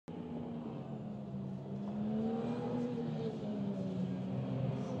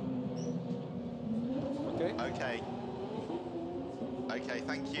Okay. Okay. Okay,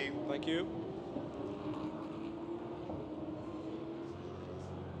 thank you. Thank you.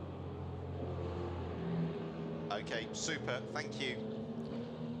 Okay, super, thank you.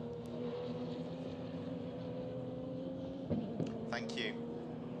 Thank you.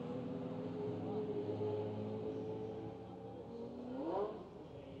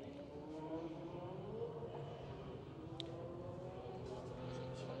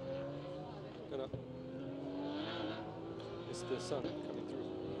 It's the sun coming through.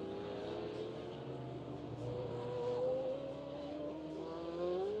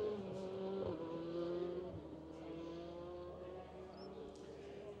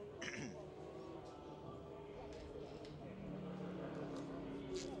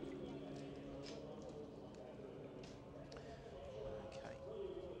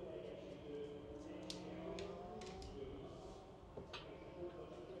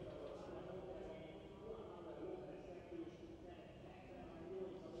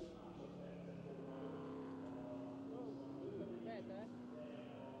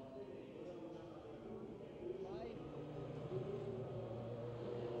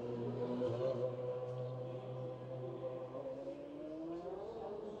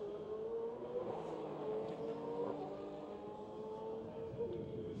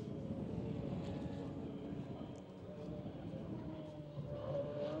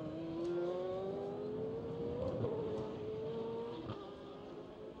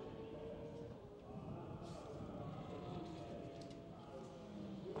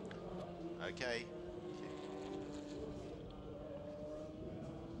 Okay. Okay.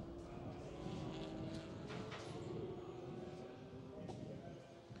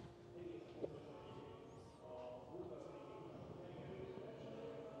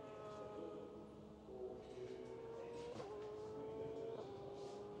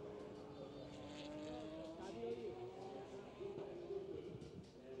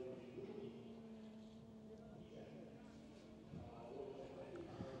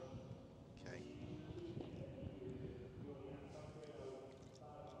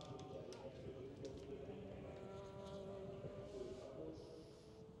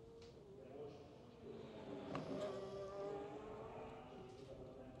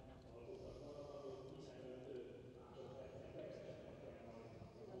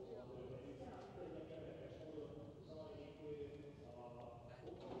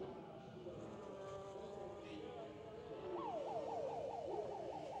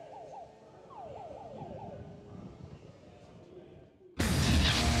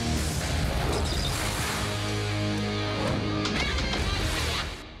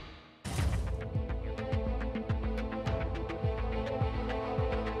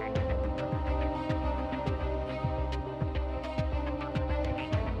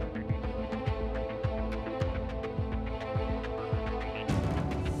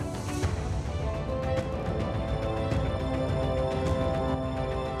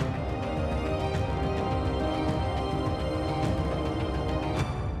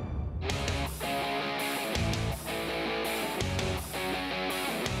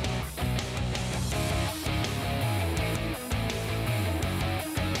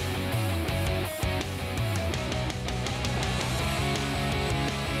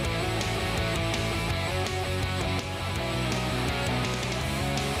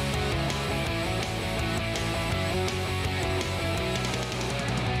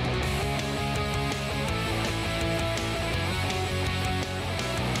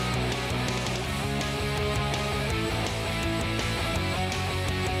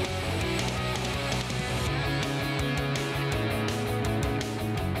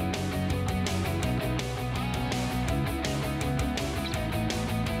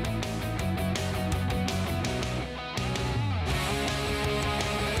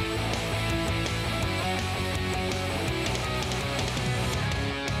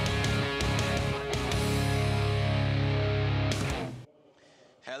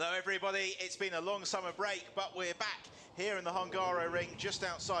 Hello everybody, it's been a long summer break, but we're back here in the Hungaroring just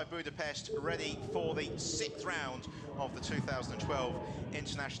outside Budapest, ready for the 6th round of the 2012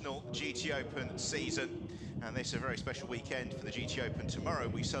 International GT Open season. And this is a very special weekend for the GT Open. Tomorrow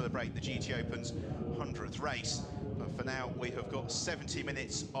we celebrate the GT Open's 100th race. But for now, we have got 70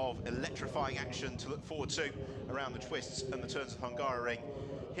 minutes of electrifying action to look forward to around the twists and the turns of Hungaroring.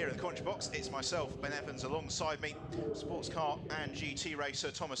 Here in the commentary box, it's myself, Ben Evans, alongside me, sports car and GT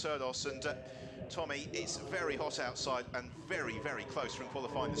racer Thomas Erdos. And Tommy, it's very hot outside and very, very close from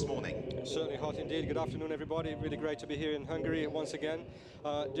qualifying this morning. Certainly hot indeed. Good afternoon, everybody. Really great to be here in Hungary once again.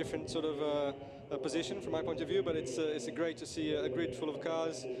 Different sort of position from my point of view, but it's great to see a grid full of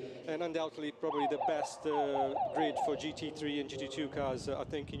cars, and undoubtedly probably the best grid for GT3 and GT2 cars, I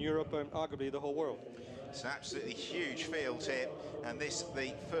think, in Europe and arguably the whole world. It's an absolutely huge field here, and this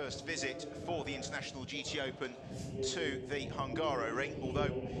the first visit for the International GT Open to the Hungaroring,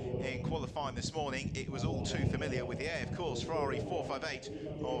 although in qualifying this morning it was all too familiar with the AF Course Ferrari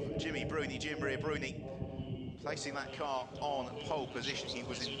 458 of Jim Maria Bruni, placing that car on pole position. He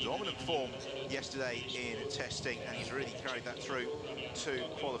was in dominant form yesterday in testing, and he's really carried that through to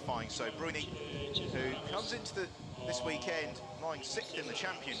qualifying. So Bruni, who comes into this weekend lying 6th in the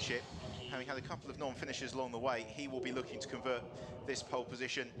championship, having had a couple of non-finishes along the way, he will be looking to convert this pole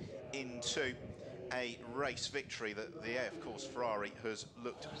position into a race victory. That the AF Course Ferrari has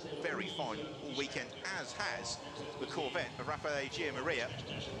looked very fine all weekend, as has the Corvette of Raffaele Maria.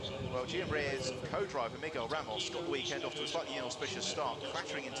 Well, Maria's co-driver Miguel Ramos got the weekend off to a slightly inauspicious start,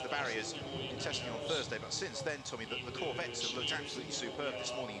 clattering into the barriers in testing on Thursday. But since then, Tommy, the Corvettes have looked absolutely superb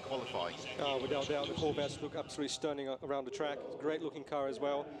this morning in qualifying. Without doubt, the Corvettes look absolutely stunning around the track. Great looking car as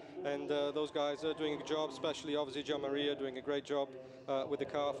well, and those guys are doing a good job, especially obviously Gian Maria doing a great job with the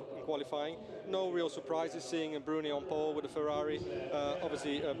car in qualifying. No real surprises seeing Bruni on pole with the Ferrari.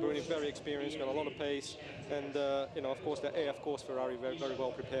 Obviously Bruni very experienced, got a lot of pace, and you know, of course the AF Course Ferrari very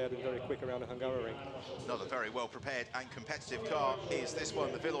well prepared and very quick around the Hungaroring. Another very well prepared and competitive car is this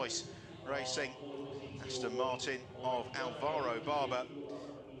one, the Valois Racing Aston Martin of Alvaro Barber.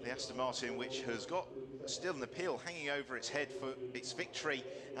 The Aston Martin, which has got still an appeal hanging over its head for its victory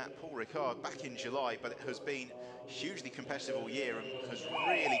at Paul Ricard back in July, but it has been hugely competitive all year and has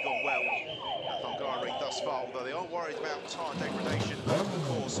really gone well at Hungaroring thus far, although they are worried about tyre degradation over the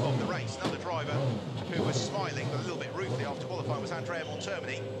course of the race. Another driver who was smiling but a little bit ruefully after qualifying was Andrea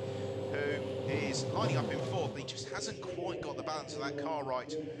Montermini, who is lining up in fourth, but he just hasn't quite got the balance of that car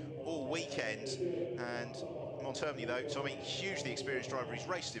right all weekend. And Montermini, though, Tommy, hugely experienced driver. He's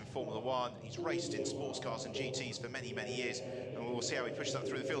raced in Formula One, he's raced in sports cars and GTs for many, many years, and we'll see how he pushes that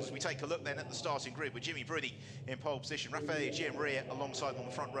through the field as we take a look then at the starting grid with Jimmy Bruni in pole position, Raffaele Maria alongside him on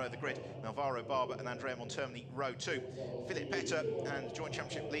the front row of the grid, Alvaro Barber and Andrea Montermini row 2. Philip Petter and joint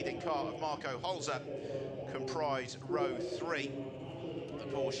championship leading car of Marco Holzer comprise row 3.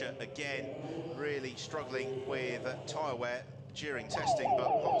 The Porsche again really struggling with tyre wear during testing, but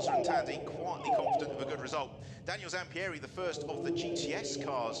Holzer and Tandy quietly confident of a good result. Daniel Zampieri, the first of the GTS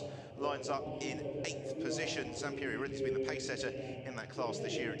cars, lines up in 8th position. Zampieri really has been the pace setter in that class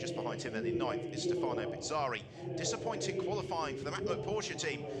this year, and just behind him then in 9th is Stefano Bizzarri. Disappointing qualifying for the Matlock Porsche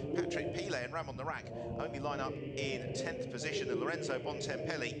team. Patrick Pilet and Ramon Narak only line up in 10th position, and Lorenzo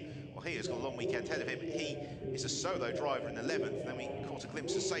Bontempelli, well, he has got a long weekend ahead of him. He is a solo driver in 11th. Then we caught a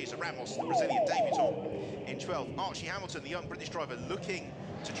glimpse of Cesar Ramos, the Brazilian debutant, in 12th. Archie Hamilton, the young British driver, looking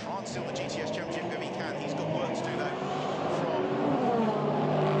to try and steal the GTS Championship if he can. He's got work to do, though, from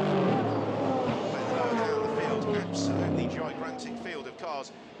down the field. Absolutely gigantic field of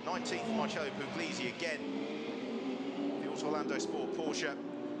cars. 19th, Marcello Puglisi again. The Auto Orlando Sport Porsche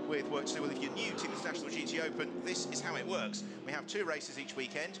with work to do. Well, if you're new to the International GT Open, this is how it works. We have 2 races each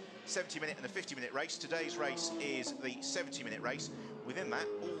weekend, 70-minute and a 50-minute race. Today's race is the 70-minute race. Within that,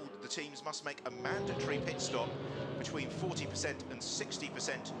 all the teams must make a mandatory pit stop between 40% and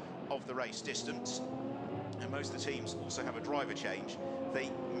 60% of the race distance. And most of the teams also have a driver change. The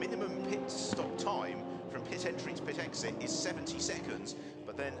minimum pit stop time from pit entry to pit exit is 70 seconds.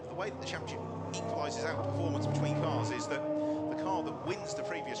 But then the way that the championship equalises out performance between cars is that the car that wins the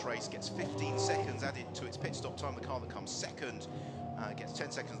previous race gets 15 seconds added to its pit stop time. The car that comes second gets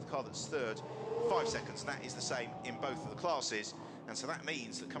 10 seconds. The car that's third, 5 seconds. That is the same in both of the classes. And so that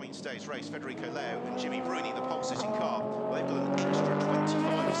means that coming into today's race, Federico Leo and Jimmy Bruni, the pole-sitting car, well, they've got an extra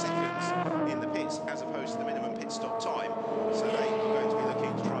 25 seconds in the pits as opposed to the minimum pit stop time. So they are going to be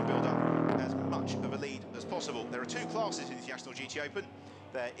looking to try and build up as much of a lead as possible. There are 2 classes in the International GT Open.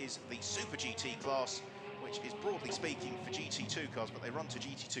 There is the Super GT class, which is broadly speaking for GT2 cars, but they run to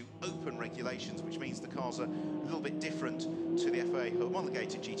GT2 open regulations, which means the cars are a little bit different to the FIA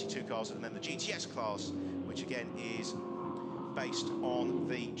homologated GT2 cars, and then the GTS class, which again is based on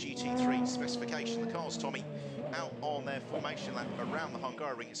the GT3 specification. The cars, Tommy, out on their formation lap around the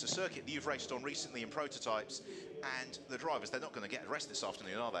Hungaroring. It's a circuit that you've raced on recently in prototypes, and the drivers, they're not going to get a rest this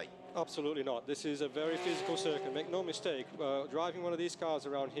afternoon, are they? Absolutely not. This is a very physical circuit. Make no mistake, driving one of these cars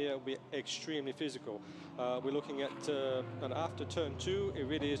around here will be extremely physical. We're looking at and after turn 2, it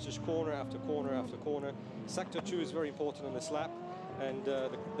really is just corner after corner after corner. Sector 2 is very important on this lap. and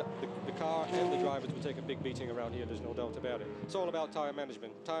the car and the drivers will take a big beating around here. There's no doubt about it. It's all about tire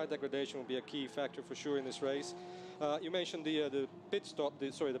management. Tire degradation will be a key factor for sure in this race. You mentioned the pit stop,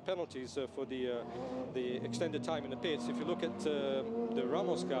 the penalties for the extended time in the pits. If you look at the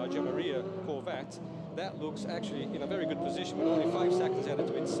Ramos car, Gianmaria Corvette, that looks actually in a very good position with only 5 seconds added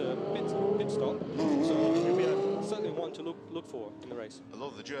to its pit stop. So it'll be certainly one to look for in the race. A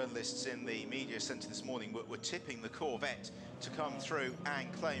lot of the journalists in the media centre this morning were tipping the Corvette to come through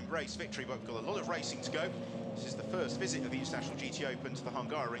and claim race victory, but we've got a lot of racing to go. This is the first visit of the International GT Open to the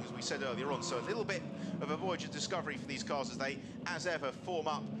Hungaroring, as we said earlier on, so a little bit of a voyage of discovery for these cars as they, as ever, form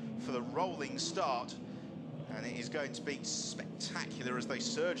up for the rolling start. And it is going to be spectacular as they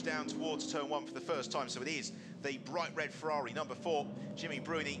surge down towards turn 1 for the first time. So it is the bright red Ferrari, number 4, Jimmy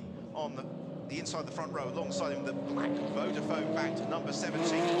Bruni, on the inside the front row, alongside him the black Vodafone-backed number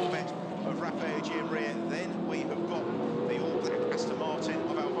 17 Corvette of Raphael Gianmaria. Then we have got the all-black Aston Martin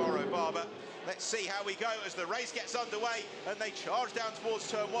of Alvaro Barber. Let's see how we go as the race gets underway and they charge down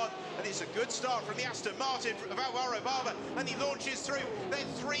towards turn 1, and it's a good start from the Aston Martin of Alvaro Barber, and he launches through. Then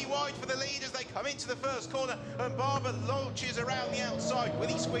 3 wide for the lead as they come into the first corner, and Barber launches around the outside. Will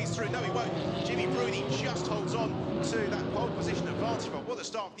he squeeze through? No, he won't. Jimmy Bruni just holds on to that pole position advantage, but what a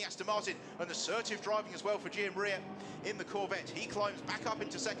start from the Aston Martin, and assertive driving as well for Gianmaria in the Corvette. He climbs back up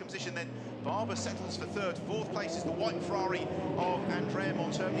into second position, then Barber settles for third. Fourth place is the white Ferrari of Andrea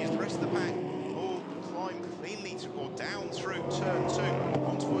Monterni, as the rest of the pack all climb cleanly or down through turn 2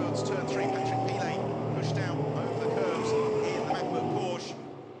 on towards turn 3. Patrick Pilet pushed down over the curves in the MacBook Porsche,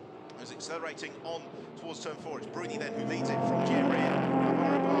 as accelerating on towards turn 4. It's Bruni then who leads it from Gianmaria.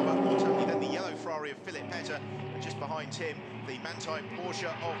 Alvaro Barber, Monterni, then the yellow Ferrari of Philip Petter, and just behind him the Mantype Porsche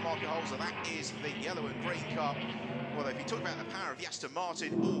of Marco Holzer. That is the yellow and green car. Well, if you talk about the power of the Aston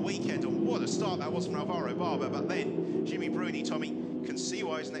Martin all weekend, and what a start that was from Alvaro Barber, but then Jimmy Bruni, Tommy, can see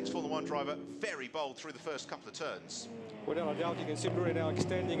why his next Formula 1 driver very bold through the first couple of turns. Without a doubt, you can see Bruni now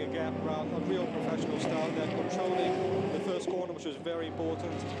extending a gap around a real professional start there, controlling the first corner, which was very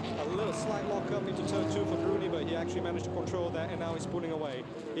important. A little slight lock up into turn 2 for Bruni, but he actually managed to control that, and now he's pulling away.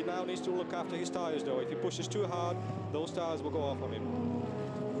 He now needs to look after his tyres, though. If he pushes too hard, those tyres will go off on him.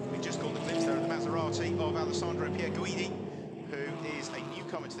 We just got the glimpse there of the Maserati of Alessandro Pierguidi, who is a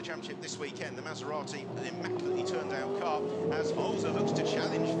newcomer to the championship this weekend. The Maserati, an immaculately turned out car, as Holzer looks to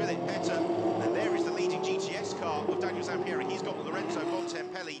challenge Philip Petter. And there is the leading GTS car of Daniel Zampieri. He's got Lorenzo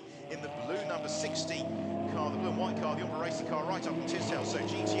Bontempelli in the blue number 60 car, the blue and white car, the Umbra Racing car, right up in Tisdale. So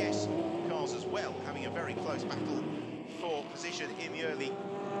GTS cars as well, having a very close battle for position in the early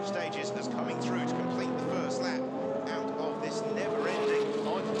stages, as coming through to complete the first lap out of this never-ending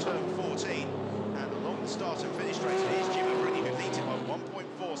final turn 14. And along the start and finish straight, it is Jimmy Bruni who leads it by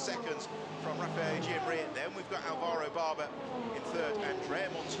 1.4 seconds from Raphael Gianmaria. Then we've got Alvaro Barber in third. Andrea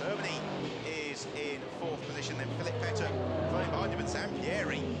Monterni is in fourth position. Then Philip Petter following behind him, and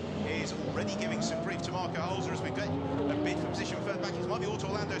Zampieri is already giving some grief to Marco Holzer as we get a bid for position further back. It's might be Auto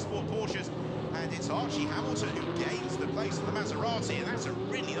Orlando Sport Porsches, and it's Archie Hamilton who gains the place of the Maserati, and that's a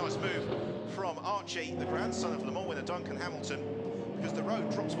really nice move from Archie, the grandson of Le Mans winner Duncan Hamilton, because the road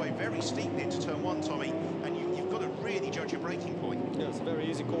drops away very steeply into turn 1, Tommy, and you've got to really judge your braking point. Yeah, it's a very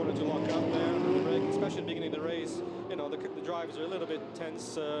easy corner to lock up there, especially at the beginning of the race. You know, the drivers are a little bit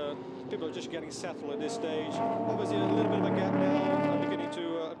tense. People are just getting settled at this stage. Obviously, a little bit of a gap now beginning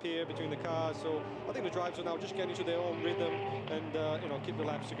to appear between the cars. So I think the drivers are now just getting into their own rhythm and you know, keep the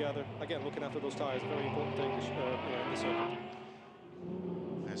laps together. Again, looking after those tires, a very important thing in this circuit.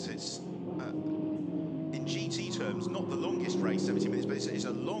 Yes, it's in GT terms, not the longest race, 70 minutes, but it's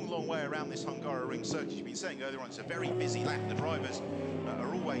a long, long way around this Hungaroring circuit. You've been saying earlier on, it's a very busy lap. The drivers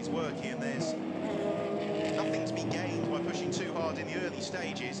are always working, and there's nothing to be gained by pushing too hard in the early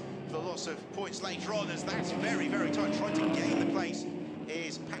stages for the loss of points later on, as that's very, very tight. Trying to gain the place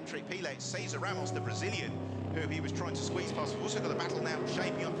is Patrick Pilet. Cesar Ramos, the Brazilian, who he was trying to squeeze past. We've also got a battle now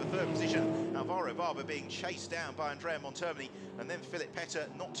shaping up for third position. Alvaro Barber being chased down by Andrea Monterni, and then Philip Petter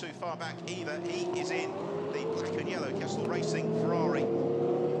not too far back either. He is in the black and yellow Kessel Racing Ferrari.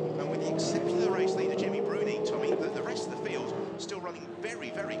 And with the exception of the race leader, Jimmy Bruni, Tommy, the rest of the field still running very,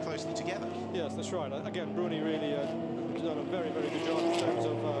 very closely together. Yes, that's right. Again, Bruni really done a very, very good job in terms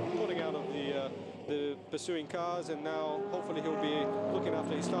of pulling out of the pursuing cars, and now hopefully he'll be looking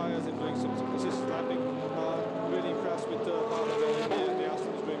after his tyres and doing some consistent lapping. Really impressed with the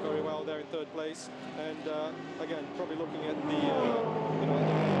Aston is doing very well there in third place, and again probably looking at the you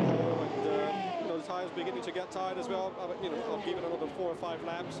know, the tyres beginning to get tired as well. You know, I'll give it another 4 or 5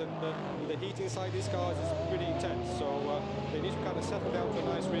 laps, and the heat inside these cars is pretty intense, so they need to kind of settle down to a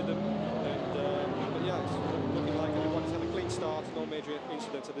nice rhythm. And but yeah, it's looking like everybody's had a clean start, no major major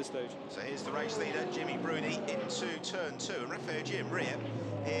incidents at this stage. So here's the race leader, Jimmy Bruni, into turn 2, and Raphael Giammaria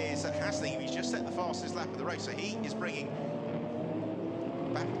is hassling him. He's just set the fastest lap of the race, so he is bringing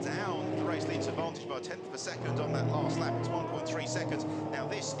back down the race leader's advantage by 1/10 of a second on that last lap. It's 1.3 seconds. Now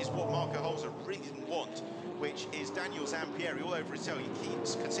this is what Marco Holzer really didn't want, which is Daniel Zampieri all over his tail. You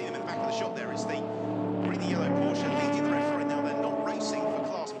can see them in the back of the shot there. It's the green and yellow Porsche leading the referee. Now they're not racing for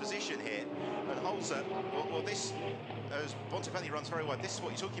class position here. And Holzer, well this, as Bontempelli runs very wide, this is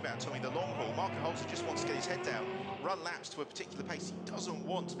what you're talking about, Tommy, the long haul. Marco Holzer just wants to get his head down, run laps to a particular pace. He doesn't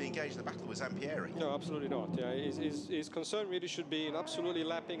want to be engaged in a battle with Zampieri. No, absolutely not. Yeah, his concern really should be in absolutely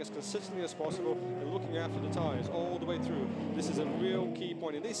lapping as consistently as possible and looking after the tyres all the way through. This is a real key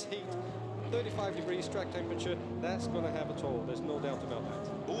point. In this heat, 35 degrees track temperature, that's going to have a toll. There's no doubt about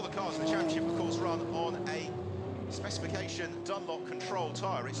that. All the cars in the championship, of course, run on a specification Dunlop control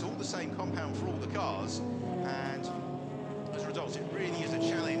tyre. It's all the same compound for all the cars, and as a result, it really is a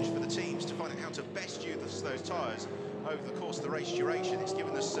challenge for the teams to find out how to best use those tyres over the course of the race duration. It's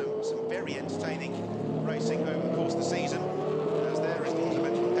given us some very entertaining racing over the course of the season. As there is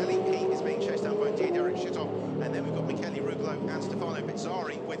Bontempelli, he is being chased down by Derek Shitov, and then we've got Michele Ruglo and Stefano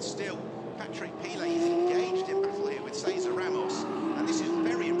Bizzarri, with still Patrick Pilet is engaged in battle here with Cesar Ramos, and this is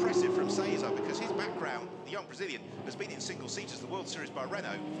very impressive from Cesar because his background, the young Brazilian, has been in single-seaters, the World Series by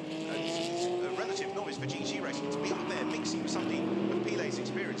Renault. He's a relative novice for GT racing. To be up there mixing with somebody of Pilet's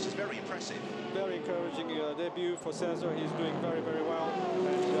experience is very impressive. Very encouraging debut for Cesar. He's doing very, very well,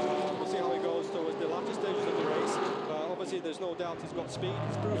 and we'll see how he goes towards the latter stages of the race. Obviously, there's no doubt he's got speed.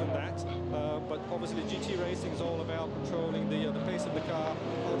 He's proven that. But obviously, GT racing is all about controlling the pace of the car.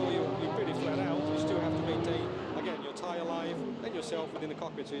 Although you're pretty flat out, you still have to maintain, again, your tyre life and yourself within the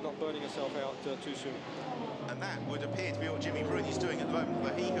cockpit, so you're not burning yourself out too soon. And that would appear to be what Jimmy Bruni's doing at the moment,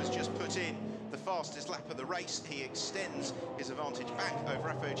 where he has just put in the fastest lap of the race. He extends his advantage back over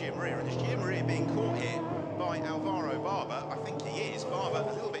Raphael Giammaria, and is Giammaria being caught here by Alvaro Barber? I think he is. Barber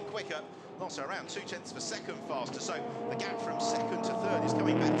a little bit quicker, also around 0.2 of a second faster, so the gap from second to third is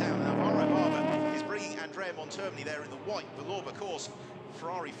coming back down. And Alvaro Barber is bringing Andrea Montermini there in the white Villorba course,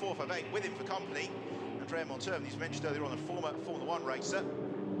 Ferrari 458 with him for company. Andrea Montermini, as mentioned earlier on, a former Formula 1 racer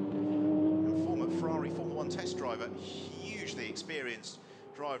and former Ferrari Formula 1 test driver, hugely experienced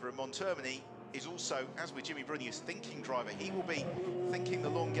driver. And Montermini is also, as with Jimmy Bruni, a thinking driver. He will be thinking the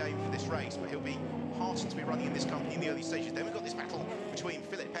long game for this race, but he'll be heartened to be running in this company in the early stages. Then we've got this battle between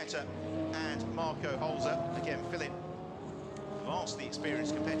Philip Petter and Marco Holzer. Again, Philip, vastly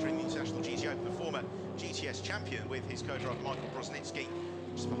experienced competitor in the International GT Open, the former GTS champion with his co-driver Michael Brosnitsky.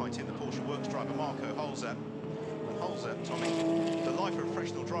 Just behind him, the Porsche Works driver Marco Holzer. And Holzer, Tommy, the life of a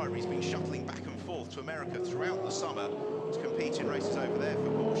professional driver, he's been shuttling back and forth to America throughout the summer to compete in races over there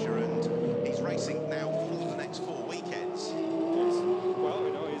for Porsche, and he's racing now all of the next 4 weekends. Yes. Well,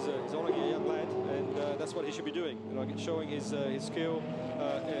 you know, he's only a young lad, and that's what he should be doing. You know, showing his skill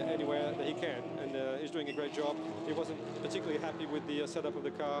anywhere that he can, and he's doing a great job. He wasn't particularly happy with the setup of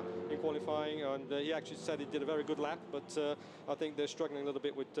the car in qualifying, and he actually said he did a very good lap, but I think they're struggling a little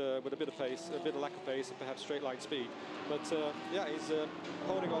bit with a bit of pace, a bit of lack of pace, and perhaps straight line speed. But yeah, he's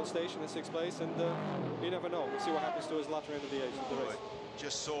holding on station in 6th place, and you never know. We'll see what happens to his latter end of the race.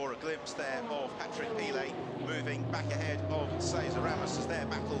 Just saw a glimpse there of Patrick Pilet moving back ahead of Cesar Ramos as their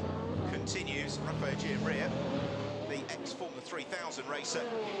battle continues. Raphael Giammaria, the ex-Formula 3000 racer,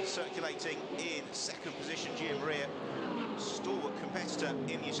 circulating in 2nd position. Giammaria, stalwart competitor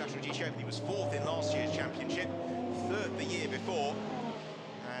in the International GT Open. He was 4th in last year's championship, 3rd the year before.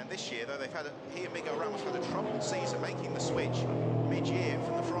 And this year, though, he and Miguel Ramos had a troubled season making the switch mid-year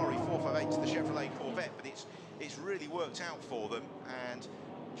from the Ferrari 458 to the Chevrolet Corvette, but it's really worked out for them, and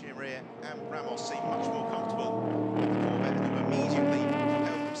Giammaria and Ramos seem much more comfortable with the Corvette, and have immediately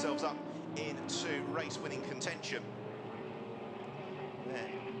propelled themselves up into race-winning contention. There.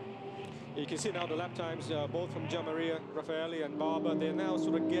 You can see now the lap times, both from Giammaria, Raffaelli and Barber. They're now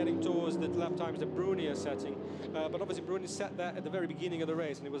sort of getting towards the lap times that Bruni is setting. But obviously Bruni set that at the very beginning of the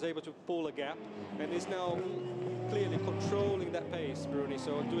race, and he was able to pull a gap, and is now clearly controlling that pace, Bruni.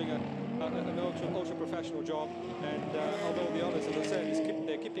 So doing an ultra professional job. And although the others, as I said,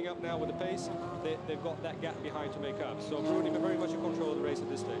 they're keeping up now with the pace, they've got that gap behind to make up. So Bruni very much in control of the race at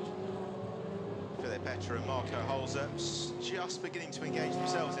this stage. Philip Petter and Marco Holzer just beginning to engage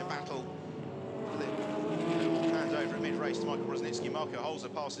themselves in battle. Hand over at mid-race to Michael Brosnitsky. Marco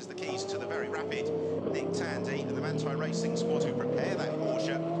Holzer passes the keys to the very rapid Nick Tandy and the Manthey Racing squad, who prepare that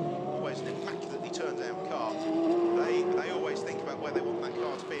Porsche. Always an immaculately turned out car. They always think about where they want that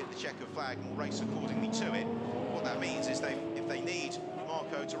car to be at the checker flag and will race accordingly to it. What that means is if they need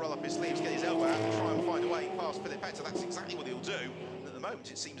Marco to roll up his sleeves, get his elbow out and try and find a way past Philip Petter, that's exactly what he'll do. the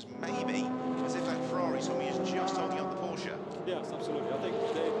moment it seems maybe as if that Ferrari, Tommy, is just holding up the Porsche. Yes, absolutely. I think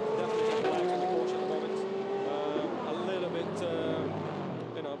they definitely have the legs on the Porsche at the moment. A little bit,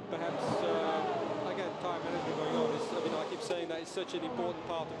 you know, perhaps, again, time management going on. I keep saying that it's such an important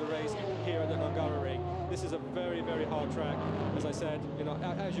part of the race here at the Hungaroring. This is a very, very hard track. As I said, you know,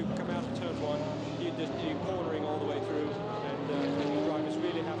 as you come out of turn one, you're cornering all the way through, and the drivers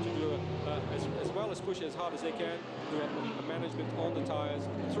really have to do as well as push it as hard as they can, do a management on the tyres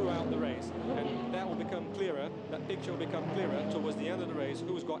throughout the race, and that will become clearer. That picture will become clearer towards the end of the race.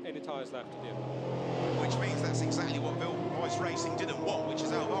 Who's got any tyres left at the end? Which means that's exactly what Voice Racing didn't want, which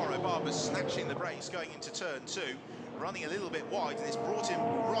is Alvaro Barber snatching the brakes going into turn two, running a little bit wide, and it's brought him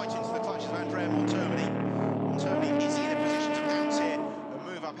right into the clutches of Andrea Montermini. Montermini is in a position to bounce here and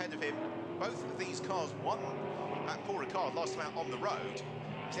move up ahead of him. Both of these cars won at Paul Ricard last time out on the road.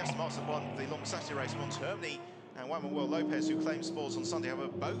 The Aston Martin won the long Saturday race. Montermini and Juan Manuel Lopez, who claimed spoils on Sunday, however,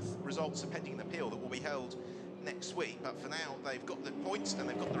 both results are pending an appeal that will be held next week. But for now, they've got the points and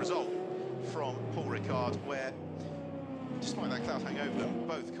they've got the result from Paul Ricard, where, despite that cloud hanging over them,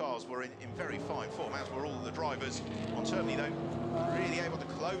 both cars were in very fine form, as were all of the drivers. Montermini, though, really able to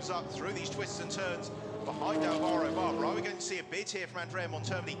close up through these twists and turns behind Alvaro Barber. Are we going to see a bid here from Andrea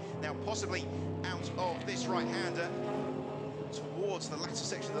Montermini, now possibly out of this right-hander towards the latter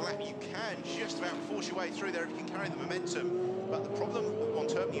section of the lap? You can just about force your way through there if you can carry the momentum. But the problem that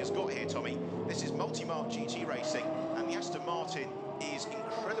Montermini has got here, Tommy, this is multi-mark GT racing, and the Aston Martin is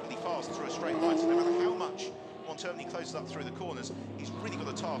incredibly fast through a straight line, so no matter how much Montermini closes up through the corners, he's really got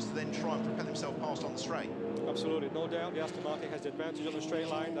a task to then try and propel himself past on the straight. Absolutely, no doubt. The Aston Martin has the advantage on the straight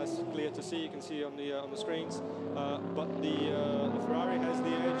line. That's clear to see. You can see on the screens. But the Ferrari has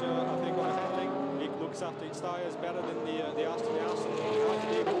the edge, I think, on the handling. He looks after its tyres better than the Aston. The Aston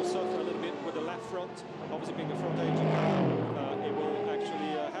Martin will suffer a little bit with the left front, obviously being a front engine car. It will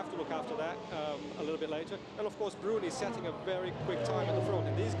actually have to look after that a little bit later. And of course, Bruni is setting a very quick time at the front,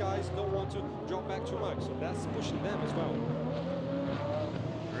 and these guys don't want to drop back too much, so that's pushing them as well.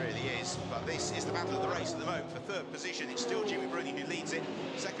 Really is, but this is the battle of the race at the moment. For third position, it's still Jimmy Bruni who leads it.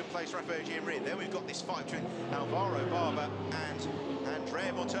 Second place, Rafael Gianri. Then we've got this fight between Alvaro Barber and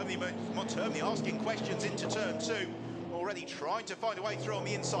Andrea Montermini. Montermini asking questions into turn two, already trying to find a way through on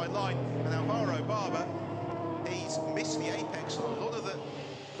the inside line. And Alvaro Barber, he's missed the apex on a lot of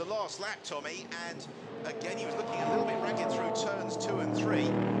the last lap, Tommy, and again he was looking a little bit ragged through turns 2 and 3.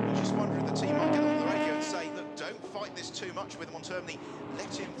 I just wonder if the team might get on the radio and say, look, don't fight this too much with Montermini.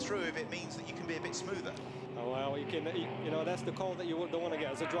 Let him through if it means that you can be a bit smoother. Oh, well, you know, that's the call that you don't want to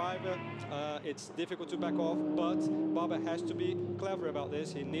get. As a driver, it's difficult to back off, but Barber has to be clever about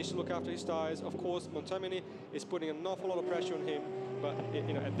this. He needs to look after his tyres. Of course, Montermini is putting an awful lot of pressure on him, but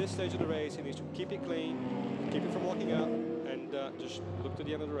you know, at this stage of the race, he needs to keep it clean, keep it from locking up, and just look to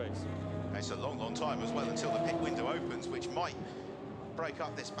the end of the race. It's a long, long time as well until the pit window opens, which might break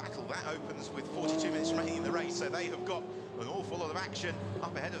up this battle. That opens with 42 minutes remaining in the race, so they have got an awful lot of action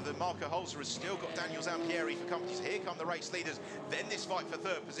up ahead of them. Marco Holzer has still got Daniel Zampieri for companies. Here come the race leaders. Then this fight for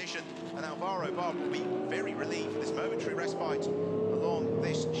third position, and Alvaro Barber will be very relieved for this momentary respite along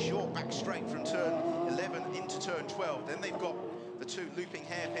this short back straight from turn 11 into turn 12. Then they've got the two looping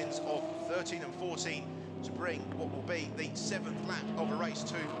hairpins of 13 and 14 to bring what will be the 7th lap of a race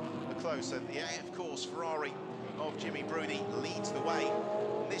to a close. So the AF course Ferrari of Jimmy Bruni leads the way.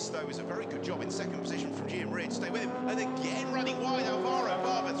 And this, though, is a very good job in second position from Gianri to stay with him. And again, running wide, Alvaro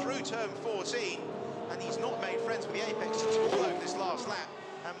Barber through turn 14. And he's not made friends with the apex at all over this last lap.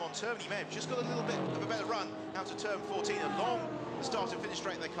 And Montermini may have just got a little bit of a better run out of turn 14. Along the start and finish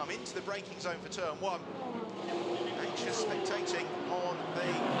straight, they come into the braking zone for turn 1. Anxious spectating on the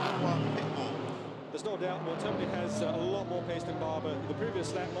pit wall. There's no doubt Montermini has a lot more pace than Barber. The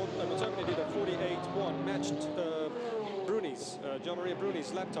previous lap, Montermini did a 48.1, matched Bruni's, Jean-Marie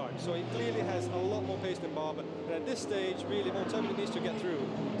Bruni's lap time. So he clearly has a lot more pace than Barber. And at this stage, really, Montermini needs to get through.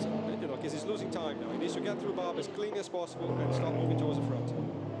 So, you know, because he's losing time now. He needs to get through Barber as clean as possible and start moving towards the front.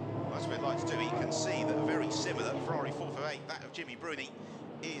 That's what we'd like to do. You can see that a very similar Ferrari 458, that of Jimmy Bruni,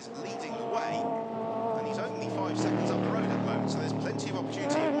 is leading the way. And he's only 5 seconds up the road at the moment, so there's plenty of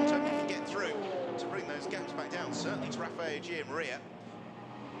opportunity if Montermini can get through to bring those gaps back down, certainly to Rafael Gianmaria.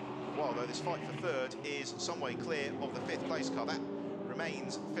 While though this fight for third is some way clear of the 5th place car, that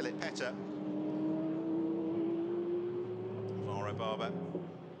remains Philip Petter. Alvaro Barber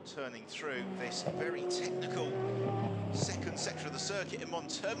turning through this very technical second sector of the circuit, and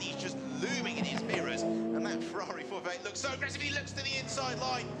Montermini is just looming in his mirrors, and that Ferrari 458 looks so aggressive. He looks to the inside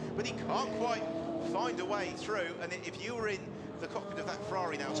line, but he can't quite find a way through. And if you were in the cockpit of that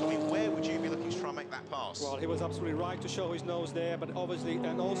Ferrari now, Tommy, where would you be looking to try and make that pass. Well, he was absolutely right to show his nose there, but obviously,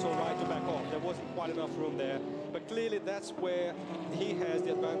 and also right to back off. There wasn't quite enough room there. But clearly, that's where he has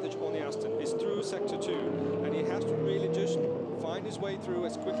the advantage on the Aston. He's through sector 2, and he has to really just find his way through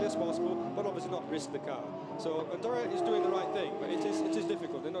as quickly as possible, but obviously not risk the car. So Andorra is doing the right thing, but it is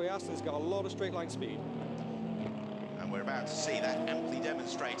difficult. You know, the Aston's got a lot of straight line speed. And we're about to see that amply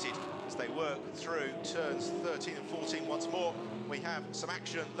demonstrated as they work through turns 13 and 14 once more. We have some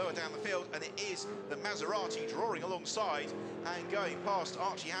action lower down the field, and it is the Maserati drawing alongside and going past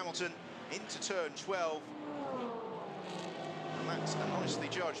Archie Hamilton into turn 12. And that's a nicely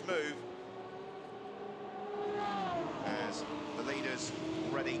judged move as the leaders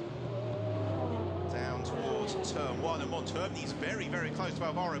already down towards turn 1. And Montermini's very, very close to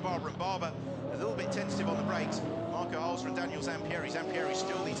Alvaro Barber, and Barber a little bit tentative on the brakes. Marco Holzer and Daniel Zampieri. Zampieri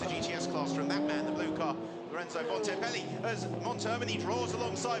still leads the GTS class from that man, the blue car, Lorenzo Bontempelli, as Montermini draws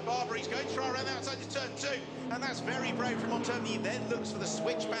alongside Barber. He's going to try around the outside to turn 2, and that's very brave from Montermini. He then looks for the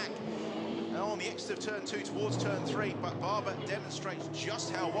switchback on the exit of turn 2 towards turn 3, but Barber demonstrates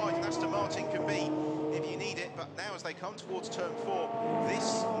just how wide an Aston Martin can be if you need it. But now as they come towards turn 4,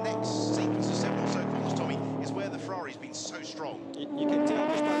 this next sequence of 7 or so corners, Tommy, is where the Ferrari's been so strong. You can tell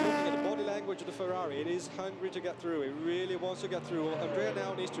just by looking at the body language of the Ferrari, it is hungry to get through. It really wants to get through. Andrea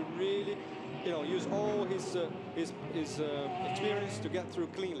now needs to really, you know, use all his experience to get through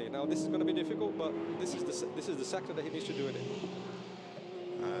cleanly. Now this is going to be difficult, but this is the sector that he needs to do it in.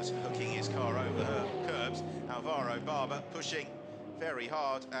 Hooking his car over her curbs, Alvaro Barber pushing very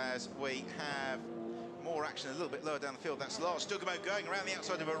hard as we have more action a little bit lower down the field. That's Lars Stugemo going around the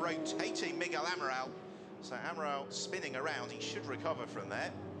outside of a rotating Miguel Amaral. So Amaral spinning around, he should recover from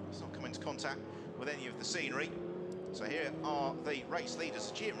there. He's not come into contact with any of the scenery. So here are the race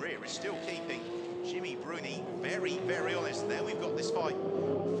leaders. Jim Rear is still keeping Jimmy Bruni very, very honest. And then we've got this fight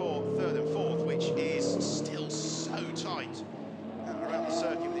for 3rd and 4th, which is still so tight around the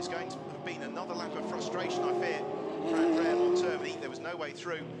circuit. It's going to have been another lap of frustration, I fear, for Andrea Montermini. There was no way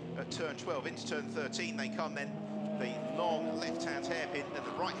through at turn 12. Into turn 13 they come, then the long left-hand hairpin and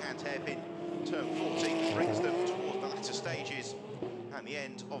the right-hand hairpin, turn 14, brings them towards the latter stages and the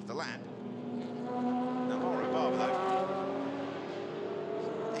end of the lap. Now Alvaro Barber, though,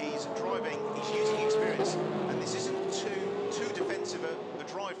 he's driving, he's using experience, and this isn't too defensive a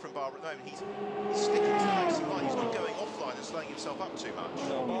drive from Barber at the moment. He's sticking to the racing line. He's not going offline and slowing himself up too much.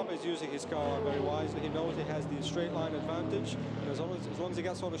 No, Barber is using his car very wisely. He knows he has the straight line advantage, and as long as he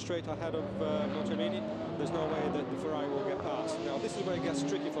gets on the straight ahead of Montermini, there's no way that the Ferrari will get past. Now this is where it gets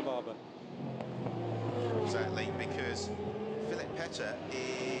tricky for Barber. Exactly, because Philip Petter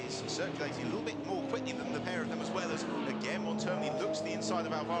is circulating a little bit more quickly than the pair of them, as well as, again, Montermini looks to the inside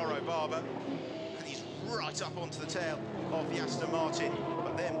of Alvaro Barber, and he's right up onto the tail of the Aston Martin.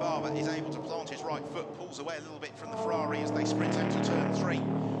 But then Barber is able to plant his right foot, pulls away a little bit from the Ferrari as they sprint out to turn 3,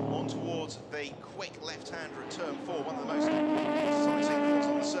 on towards the quick left-hander at turn 4, one of the most exciting corners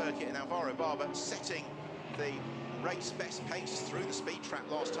on the circuit, and Alvaro Barber setting the race best pace through the speed trap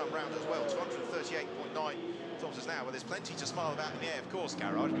last time round as well, 238.9 kilometres an hour. Well, there's plenty to smile about in the air, of course,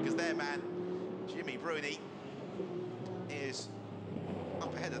 Garage, because their man, Jimmy Bruni, is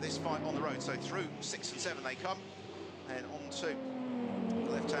up ahead of this fight on the road. So through 6 and 7 they come, and on to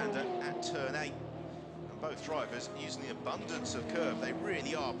the left-hander at turn 8. And both drivers using the abundance of curve. They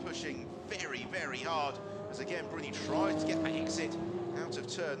really are pushing very, very hard, as again, Bruni tries to get that exit out of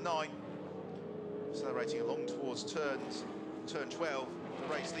turn 9. Accelerating along towards turn 12,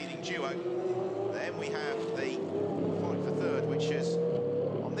 the race leading duo. Then we have the fight for 3rd, which has,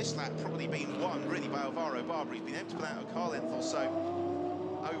 on this lap, probably been won really by Alvaro Barber. He's been able to put out a car length or so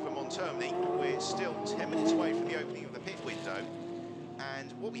over Montermini. We're still 10 minutes away from the opening of the pit window.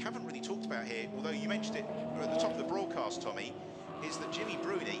 And what we haven't really talked about here, although you mentioned it at the top of the broadcast, Tommy, is that Jimmy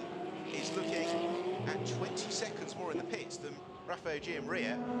Bruni is looking at 20 seconds more in the pits than Rafael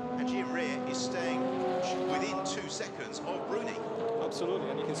Gianria, and Gianria is staying within 2 seconds of Bruni. Absolutely,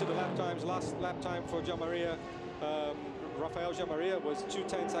 and you can see the lap times. Last lap time for Gianmaria, Rafael Gianmaria was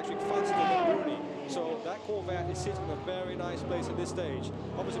 2/10 actually faster than Bruni. So that Corvette is sitting in a very nice place at this stage.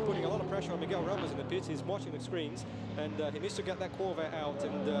 Obviously putting a lot of pressure on Miguel Ramos in the pits. He's watching the screens, and he needs to get that Corvette out.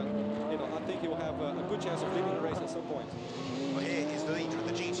 And you know, I think he will have a good chance of leading the race at some point. Well, here is the leader of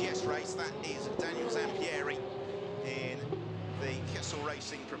the GTS race. That is Daniel Zampieri in the Kessel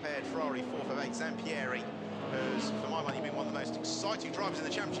Racing prepared Ferrari 458. Zampieri has, for my money, been one of the most exciting drivers in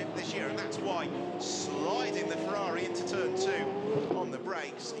the championship this year, and that's why sliding the Ferrari into turn 2 on the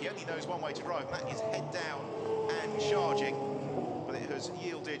brakes. He only knows one way to drive, and that is head down and charging. But it has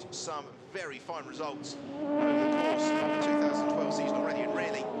yielded some very fine results over the course of the 2012 season already, and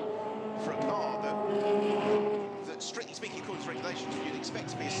really, for a car that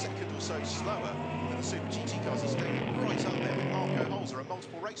so slower than the Super GT cars. He's staying right up there with Marco Holzer, a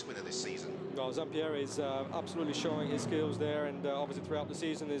multiple race winner this season. Well, Zampieri is absolutely showing his skills there, and obviously throughout the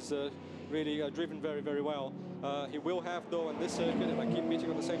season is really driven very, very well. He will have, though, in this circuit, if I keep beating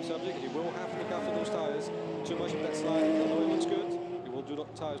on the same subject, he will have to look after those tyres. Too much of that sliding, although it looks good, it will do the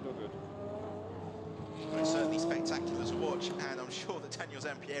tyres no good. Well, it's certainly spectacular to watch, and I'm sure that Daniel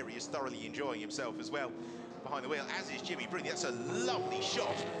Zampieri is thoroughly enjoying himself as well behind the wheel, as is Jimmy Bruni. That's a lovely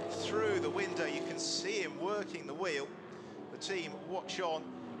shot through the window. You can see him working the wheel. The team watch on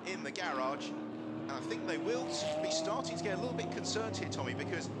in the garage, and I think they will be starting to get a little bit concerned here, Tommy,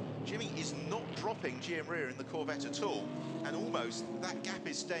 because Jimmy is not dropping Gianmaria in the Corvette at all, and almost that gap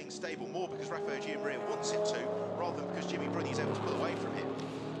is staying stable more because Rafael Gianmaria wants it to, rather than because Jimmy Bruni is able to pull away from him.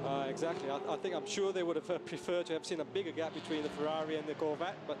 Exactly. I'm sure they would have preferred to have seen a bigger gap between the Ferrari and the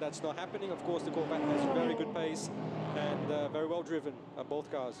Corvette, but that's not happening. Of course, the Corvette has very good pace and very well driven, both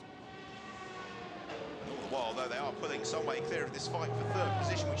cars. And all the while, though, they are pulling some way clear of this fight for third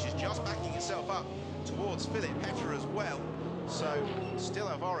position, which is just backing itself up towards Philip Petter as well. So, still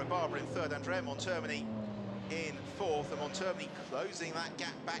Alvaro Barber in third, Andrea Montermini in fourth, and Montermini closing that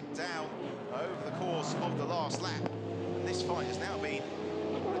gap back down over the course of the last lap. And this fight has now been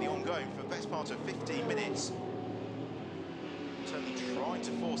really ongoing for the best part of 15 minutes. Montermini trying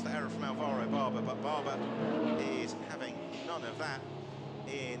to force the error from Alvaro Barber, but Barber is having none of that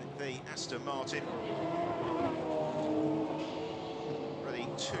in the Aston Martin. Really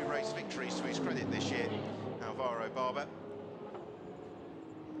 2 race victories to his credit this year, Alvaro Barber.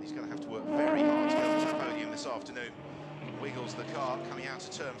 He's going to have to work very hard to get onto the podium this afternoon. Wiggles the car coming out of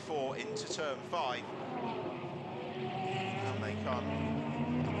turn 4 into turn 5. And they come.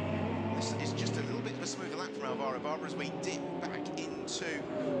 This is just a little bit of a smoother lap from Alvaro Barber as we dip back into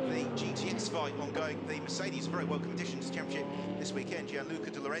the GTS fight ongoing. The Mercedes very welcome addition to the championship this weekend.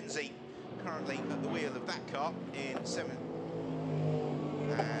 Gianluca De Lorenzi currently at the wheel of that car in 7th.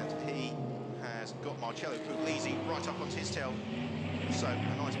 And he has got Marcello Puglisi right up onto his tail. So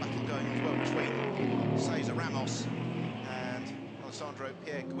a nice battle going on as well between Cesar Ramos and Alessandro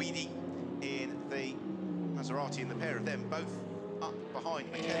Pierguidi in the Maserati, and the pair of them both up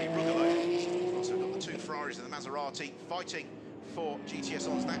behind Michele Brugolo. We've also got the 2 Ferraris and the Maserati fighting for GTS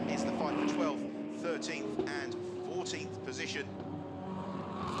honours. That is the fight for 12th, 13th and 14th position.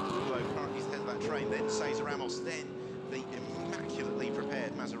 Brugolo currently head of that train, then Cesar Ramos, then the immaculately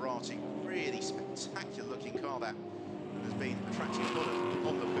prepared Maserati. Really spectacular looking car that has been attracting a lot of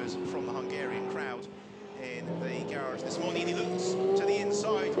onlookers from the Hungarian crowd in the garage this morning. He looks to the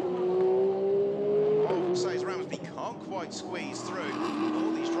inside of Cesar Ramos, but he can't quite squeeze through.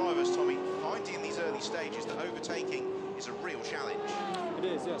 All these drivers, Tommy, finding in these early stages that overtaking is a real challenge. It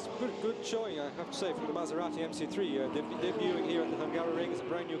is, yes. Good showing, I have to say, from the Maserati MC3. Debuting here at the Hungaroring. It's a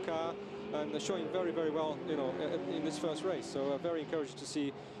brand new car, and showing very, very well, you know, in this first race. So very encouraged to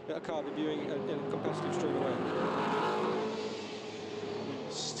see a car debuting in competitive straight away.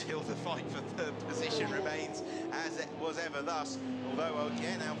 Still the fight for third position remains as it was ever thus, although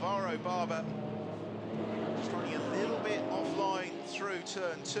again Alvaro Barber just running a little bit offline through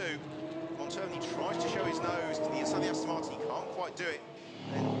turn 2. Montermini tries to show his nose to the inside of the Aston Martin. He can't quite do it.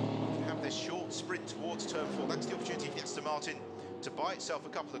 Then have this short sprint towards turn 4. That's the opportunity for the Aston Martin to buy itself a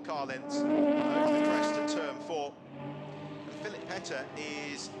couple of car lengths over the crest at turn 4. And Philip Petter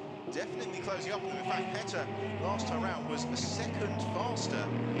is definitely closing up. In fact, Petter last time round was a second faster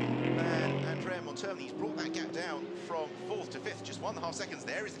than Andrea Montermini. He's brought that gap down from 4th to 5th, just 1.5 seconds.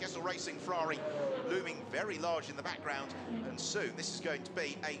 There is the Kessel Racing Ferrari looming very large in the background, and soon this is going to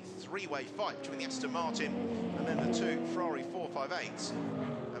be a 3-way fight between the Aston Martin and then the 2 Ferrari 458s.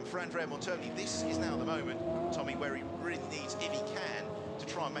 And for Andrea Montermini, this is now the moment, Tommy, where he really needs, if he can, to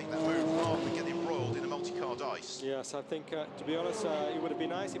try and make that move rather than get embroiled in a multi-car dice. Yes, I think, to be honest, it would have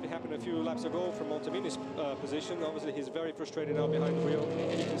been nice if it happened a few laps ago from Montermini's position. Obviously, he's very frustrated now behind the wheel.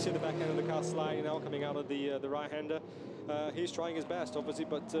 You can see the back end of the car sliding now, coming out of the right-hander. He's trying his best, obviously,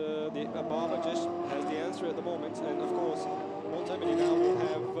 but Barber just has the answer at the moment. And, of course, Montermini now will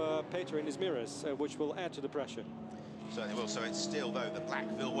have Petter in his mirrors, which will add to the pressure. Certainly will. So it's still, though, the black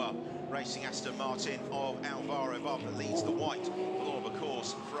Villeroy Racing Aston Martin of Alvaro Barber that leads the white Villorba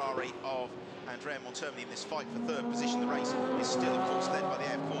course Ferrari of Andrea Montermini in this fight for third position. The race is still, of course, led by the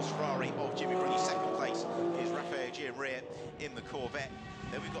Air Force Ferrari of Jimmy Bruni. Second place is Rafael Gianmaria in the Corvette.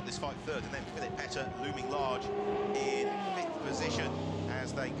 Then we've got this fight third, and then Philip Petter looming large in 5th position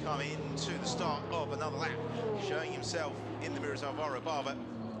as they come into the start of another lap. Showing himself in the mirrors, Alvaro Barber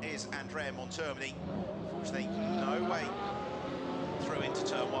is Andrea Montermini. Unfortunately, no way through into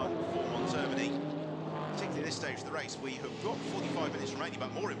turn 1 for Montermini. particularly this stage of the race. We have got 45 minutes remaining,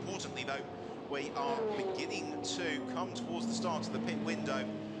 but more importantly, though, we are beginning to come towards the start of the pit window.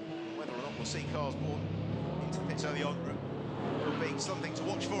 Whether or not we'll see cars born into the pits early on will be something to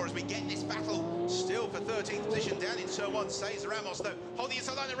watch for as we get this battle still for 13th position down in turn 1. Cesar Ramos, though, holding his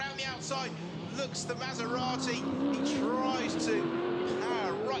line around the outside, looks the Maserati. He tries to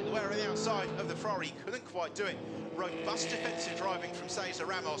power right the way around the outside of the Ferrari. He couldn't quite do it. Robust defensive driving from Cesar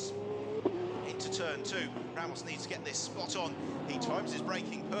Ramos. Into turn 2, Ramos needs to get this spot on. He times his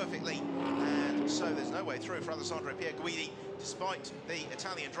braking perfectly, and so there's no way through for Alessandro Pierguidi, despite the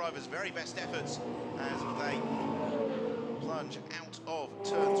Italian driver's very best efforts as they plunge out of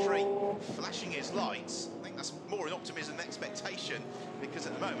turn 3, flashing his lights. I think that's more an optimism than expectation, because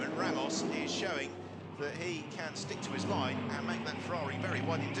at the moment Ramos is showing that he can stick to his line and make that Ferrari very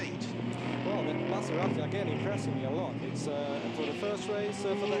wide indeed. Well, the Maserati again impressing me a lot. It's for the first race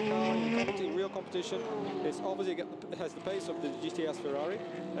for that car in real competition. It's obviously has the pace of the GTS Ferrari,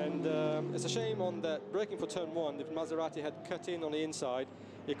 and it's a shame on that braking for turn 1. If Maserati had cut in on the inside,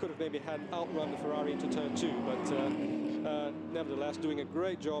 he could have maybe had outrun the Ferrari into turn 2. But nevertheless, doing a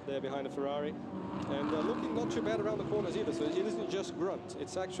great job there behind the Ferrari. And looking not too bad around the corners either, so it isn't just grunt.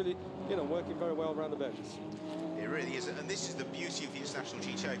 It's actually, you know, working very well around the bends. It really is, and this is the beauty of the International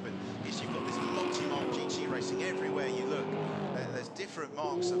GT Open, is you've got this multi-mark GT racing everywhere you look. There's different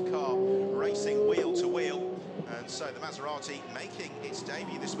marks of car racing wheel to wheel, and so the Maserati making its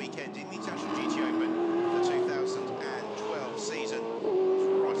debut this weekend in the International GT Open for the 2012 season.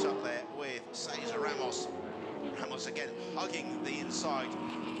 Right up there with Cesar Ramos. Ramos again hugging the inside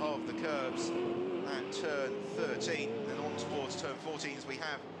of the curbs at turn 13, then on towards turn 14 as we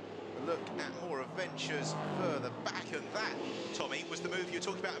have a look at more adventures further back. And that, Tommy, was the move you were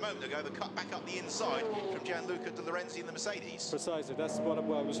talking about a moment ago, the cut back up the inside from Gianluca De Lorenzi in the Mercedes. Precisely, that's what I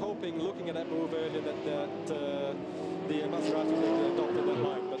was hoping, looking at that move earlier, that the Maserati had adopted that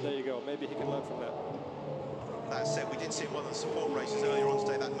line, but there you go, maybe he can learn from that. That said, we did see in one of the support races earlier on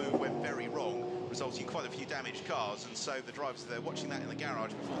today that move went very wrong, resulting in quite a few damaged cars, and so the drivers there watching that in the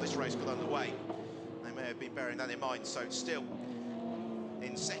garage before this race got underway, they may have been bearing that in mind. So still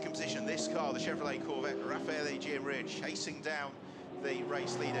in second position, this car, the Chevrolet Corvette, Raffaele Gianmaria chasing down the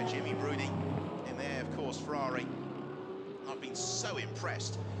race leader Jimmy Bruni in there, of course, Ferrari. I've been so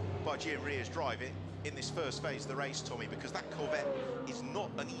impressed by Gianmaria's drive in this first phase of the race, Tommy, because that Corvette is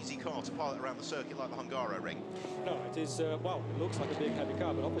not an easy car to pilot around the circuit like the Hungaroring. No, it is, well, it looks like a big heavy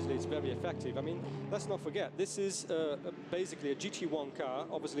car, but obviously it's very effective. I mean, let's not forget, this is basically a GT1 car,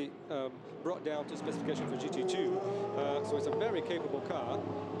 obviously brought down to specification for GT2, so it's a very capable car,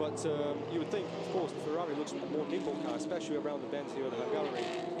 but you would think, of course, the Ferrari looks a more nimble car, especially around the bends here at the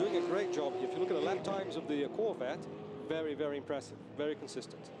Hungaroring. Doing a great job here. If you look at the lap times of the Corvette, very, very impressive, very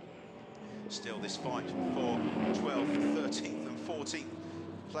consistent. Still, this fight for 12th, 13th and 14th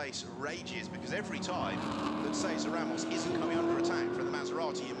place rages, because every time that Cesar Ramos isn't coming under attack from the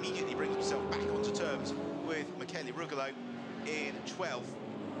Maserati, he immediately brings himself back onto terms with Michele Rugolo in 12th.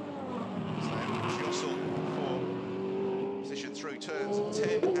 So jostle for position through turns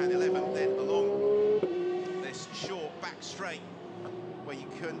 10 and 11, then along this short back straight where you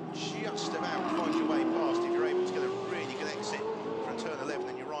can just about find your way past if you're able to get a really good exit from turn 11,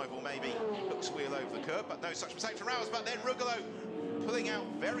 and your rival maybe hooks wheel over the curb, but no such mistake from Ramos. But then Rugolo pulling out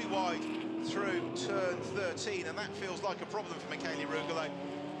very wide through turn 13, and that feels like a problem for Michele Rugolo.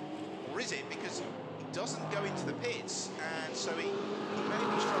 Or is it? Because he doesn't go into the pits, and so he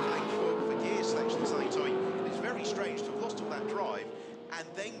may be struggling for gear selection or something, Tommy. It's very strange to have lost all that drive and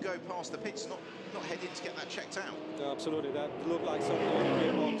then go past the pits, not head in to get that checked out. Absolutely, that looked like some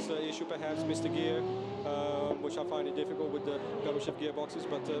gearbox issue, perhaps missed a gear, which I find it difficult with the pedal shift gearboxes,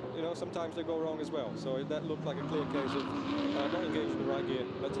 but you know, sometimes they go wrong as well. So that looked like a clear case of not engaging the right gear,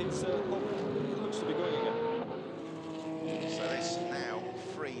 but he's it looks to be going again. So this now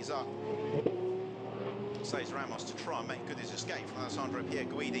frees up Cesar Ramos to try and make good his escape from Alessandro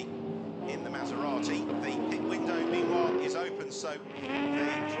Pierguidi in the Maserati. The pit window, meanwhile, is open, so the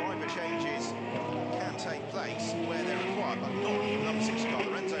driver changes can take place where they're required, but not for the number 6 car,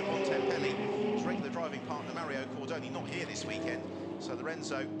 Lorenzo Bontempelli. His regular driving partner, Mario Cordoni, not here this weekend, so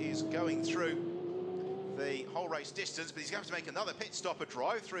Lorenzo is going through the whole race distance, but he's going to have to make another pit stop. A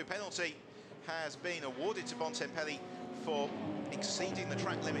drive-through penalty has been awarded to Bontempelli for exceeding the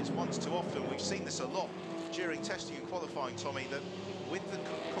track limits once too often. We've seen this a lot during testing and qualifying, Tommy, that with the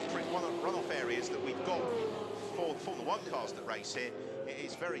concrete runoff areas that we've got for the Formula 1 cars that race here, it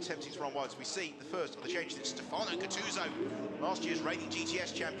is very tempting to run wide. As we see the first of the changes, it's Stefano Gattuso, last year's reigning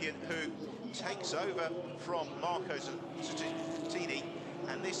GTS champion, who takes over from Marco Zuttini,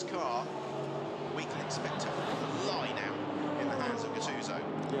 and this car we can expect to fly now in the hands of Gattuso.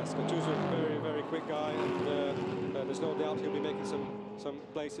 Yes, Gattuso is a very, very quick guy, and there's no doubt he'll be making some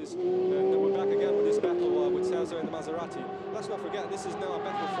places. And we're back again with this battle with Cesar and the Maserati. Let's not forget, this is now a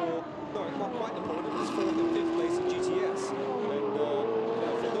battle for, no, not quite the podium, it's 4th and 5th place in GTS. And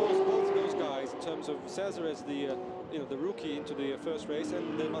for both of those guys, in terms of Cesar as the the rookie into the first race,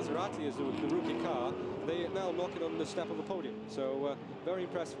 and the Maserati as the rookie car, they are now knocking on the step of the podium. So very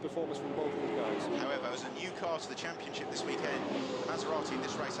impressive performance from both of the guys. However, as a new car to the championship this weekend, the Maserati in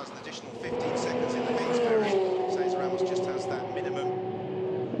this race has an additional 15 seconds in the pits, whereas Cesar Ramos just has that minimum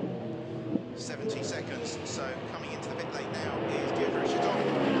 70 seconds. So coming into the pit lane now is Diego Chidon,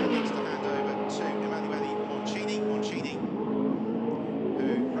 and needs to hand over to Emanuele Moncini,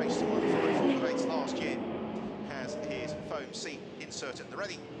 who raced in one of the Formula 4 debates last year, has his foam seat inserted at the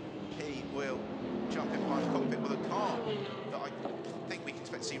ready. He will jump in behind the cockpit with a car that I think we can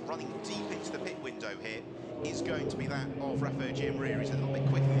expect to see running deep into the pit window here is going to be that of Rafael Giammaria. He's a little bit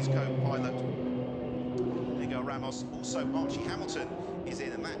quicker than his co-pilot, Miguel Ramos. Also, Archie Hamilton is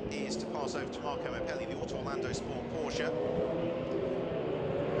in, and that is to pass over to Marco Mappelli, the Auto Orlando Sport Porsche.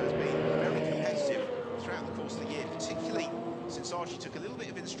 Has been very competitive throughout the course of the year, particularly since Archie took a little bit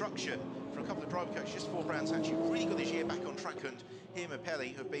of instruction from a couple of driver coaches just before Brands actually really got his year back on track, and he and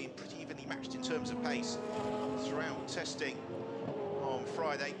Mappelli have been pretty evenly matched in terms of pace throughout testing on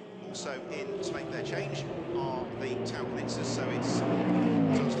Friday. Also in to make their change are the Tau Knitzers, so it's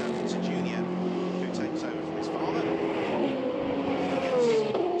Thomas Knudsen Jr. who takes over from his father. He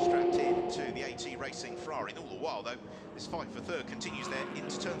gets strapped in to the AT Racing Ferrari, and all the while though, this fight for third continues there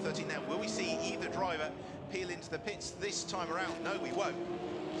into turn 13 now. Will we see either driver peel into the pits this time around? No, we won't.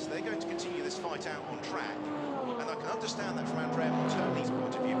 So they're going to continue this fight out on track, and I can understand that from Andrea Montoni's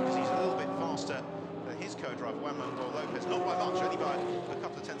point of view, because he's a little bit faster than his co-driver Juan Manuel Lopez, not by much, only by a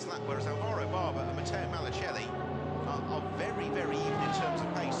couple of tenths of lap, whereas Alvaro Barber and Matteo Malicelli are very, very even in terms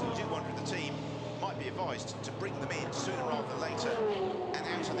of pace, and you do wonder if the team might be advised to bring them in sooner rather than later and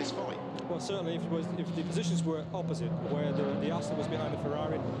out of this fight. Well, certainly if the positions were opposite, where the Aston was behind the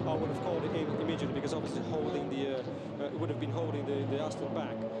Ferrari, I would have called it in immediately, because obviously holding it would have been holding the Aston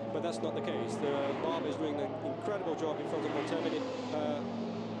back, but that's not the case. Barber is doing an incredible job in front of Montemini,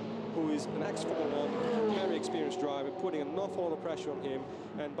 who is an ex-Formula 1, very experienced driver, putting an awful lot of pressure on him,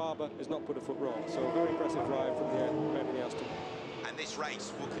 and Barber has not put a foot wrong. So very impressive drive from the man in the Aston. And this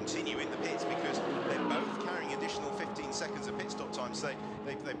race will continue in the pits because they're both carrying additional 15 seconds of pit stop time. So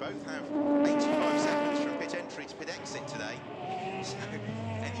they both have 85 seconds from pit entry to pit exit today. So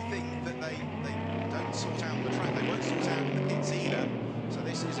anything that they don't sort out on the track, they won't sort out in the pits either. So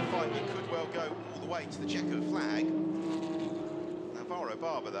this is a fight that could well go all the way to the checkered flag. Alvaro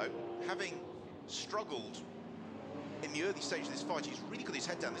Barber, though, having struggled in the early stage of this fight, he's really got his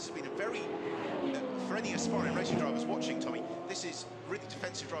head down. This has been a very, for any aspiring racing drivers watching, Tommy, this is really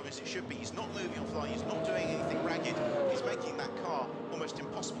defensive driving as it should be. He's not moving off the line, he's not doing anything ragged. He's making that car almost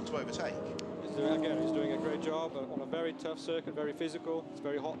impossible to overtake. He's doing a great job on a very tough circuit, very physical. It's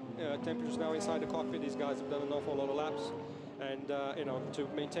very hot temperatures now inside the cockpit. These guys have done an awful lot of laps. And to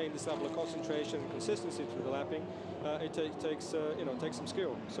maintain this level of concentration and consistency through the lapping, it takes some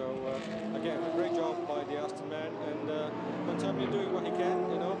skill. So again, a great job by the Aston man, and Montgomery doing what he can,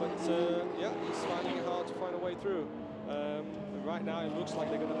 but yeah, he's finding it hard to find a way through. Right now, it looks like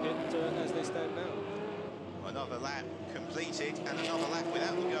they're going to pit as they stand now. Another lap completed and another lap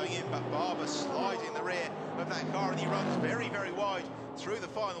without them going in, but Barber sliding in the rear of that car, and he runs very, very wide through the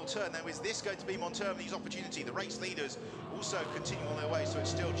final turn. Now, is this going to be Montermini's opportunity? The race leaders also continue on their way, so it's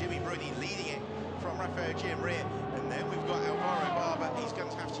still Jimmy Bruni leading it from Rafael Giammaria, and then we've got Alvaro Barber. He's going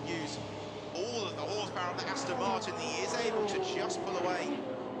to have to use all of the horsepower of the Aston Martin. He is able to just pull away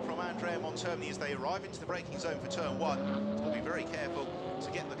from Andrea Montermini as they arrive into the braking zone for turn one. He's got to be very careful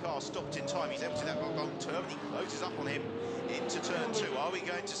to get the car stopped in time. He's able to do that, but Montermini closes up on him into turn two. Are we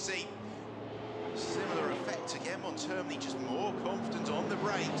going to see similar effect again? Montermini just more confident on the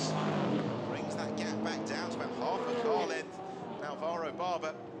brakes, brings that gap back down to about half a car length. Now Alvaro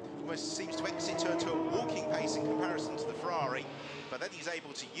Barber almost seems to exit turn two at walking pace in comparison to the Ferrari, but then he's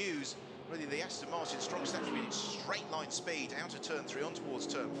able to use really the Aston Martin's strongest attribute, its straight line speed out of turn three on towards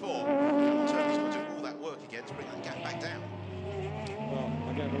turn four. Montermini's got to do all that work again to bring that gap back down. Well,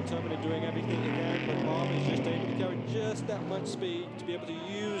 again, Montermini doing everything again, but Barber is just able to carry just that much speed to be able to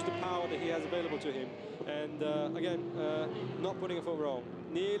use the power that he has available to him. And again, not putting a foot wrong.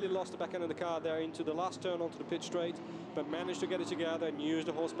 Nearly lost the back end of the car there into the last turn onto the pit straight, but managed to get it together and use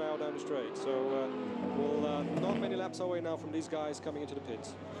the horsepower down the straight. So we'll not many laps away now from these guys coming into the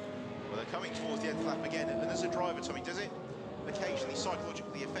pits. Well, they're coming towards the end of the lap again, and as a driver, Tommy, does it occasionally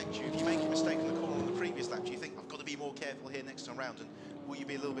psychologically affect you if you make a mistake in the corner careful here next time round, and will you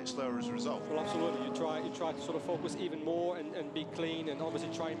be a little bit slower as a result? Well, absolutely. You try to sort of focus even more and be clean, and obviously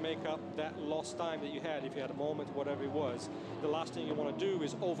try and make up that lost time that you had if you had a moment or whatever it was. The last thing you want to do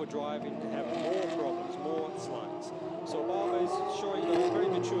is overdrive and have more problems, more slides. So Barber is showing a very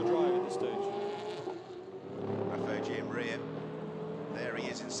mature drive at this stage. Rafael Gianmaria, there he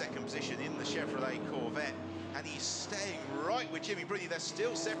is in second position in the Chevrolet Corvette, and he's staying right with Jimmy Bruni. They're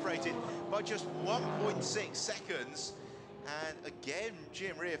still separated by just 1.6 seconds. And again,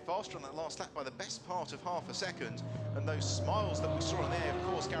 Gianmaria faster on that last lap by the best part of half a second. And those smiles that we saw on there, of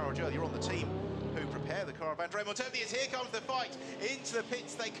course, garage earlier on, the team who prepare the car of Andrea Montoni, as here comes the fight into the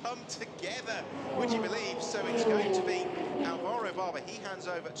pits. They come together, would you believe? So it's going to be Alvaro Barber. He hands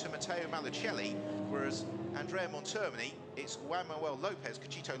over to Matteo Malicelli, whereas Andrea Montermini, it's Juan Manuel Lopez,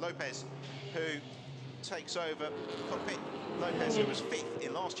 Cachito Lopez, who takes over the cockpit. Lopez, who was 5th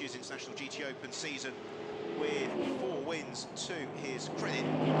in last year's International GT Open season, with 4 wins to his credit.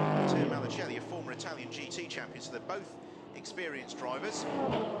 Matteo Malicelli, a former Italian GT champion, so they're both experienced drivers.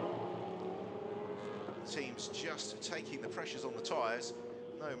 The team's just taking the pressures on the tyres.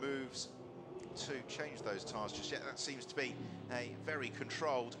 No moves to change those tyres just yet. That seems to be a very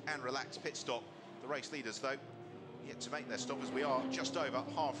controlled and relaxed pit stop. The race leaders, though, yet to make their stop, as we are just over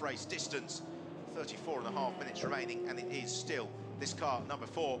half race distance. 34.5 minutes remaining, and it is still this car, number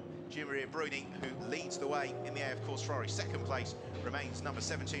 4, Gianmaria Bruni, who leads the way in the AF Course Ferrari. Second place remains number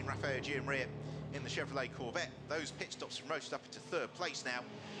 17, Rafael Gianmaria, in the Chevrolet Corvette. Those pit stops promoted up into 3rd place now.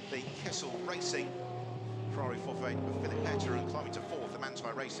 The Kessel Racing Ferrari 458 of Philip Petter, and climbing to 4th, the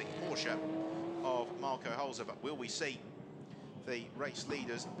Manthey Racing Porsche of Marco Holzer. But will we see the race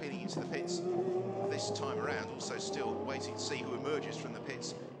leaders peeling into the pits this time around? Also still waiting to see who emerges from the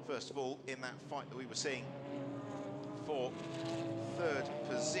pits first of all in that fight that we were seeing for 3rd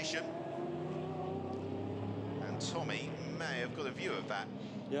position. And Tommy may have got a view of that.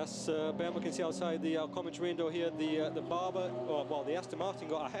 Yes, Ben, we can see outside the commentary window here, the Barber, well, the Aston Martin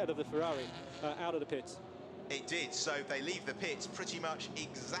got ahead of the Ferrari out of the pits. It did, so they leave the pits pretty much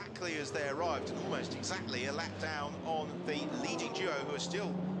exactly as they arrived, and almost exactly a lap down on the leading duo, who are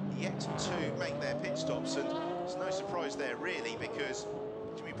still yet to make their pit stops. And there's no surprise there really, because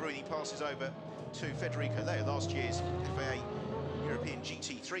Jimmy Bruni passes over to Federico Leo, last year's FIA European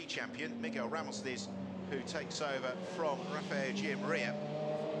GT3 champion. Miguel Ramos is who takes over from Rafael Gianmaria.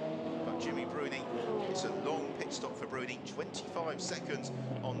 But Jimmy Bruni, it's a long pit stop for Bruni, 25 seconds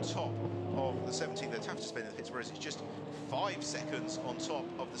on top of the 17 that have to spend in the pits, whereas it's just 5 seconds on top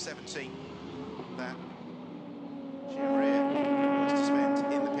of the 17 that Gianmaria has to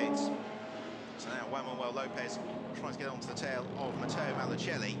spend in the pits. So now Juan Manuel Lopez tries to get onto the tail of Matteo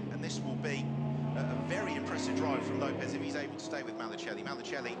Malicelli, and this will be a very impressive drive from Lopez if he's able to stay with Malicelli.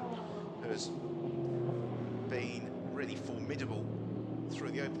 Malicelli has been really formidable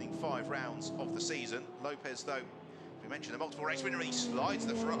through the opening 5 rounds of the season. Lopez, though, we mentioned a multiple race winner, he slides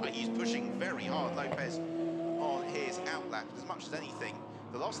the front. He's pushing very hard, Lopez, on his outlap. As much as anything,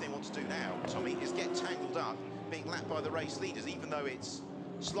 the last thing he wants to do now, Tommy, is get tangled up being lapped by the race leaders, even though it's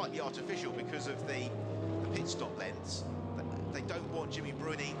slightly artificial because of the pit stop lengths. They don't want Jimmy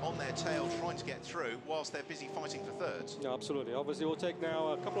Bruni on their tail trying to get through whilst they're busy fighting for thirds. No, absolutely. Obviously, it will take now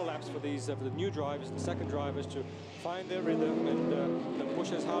a couple of laps for these for the new drivers, the second drivers, to find their rhythm and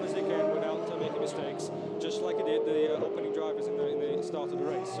push as hard as they can without making mistakes, just like it did the opening drivers in the start of the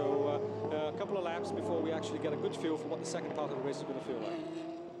race. So a couple of laps before we actually get a good feel for what the second part of the race is going to feel like.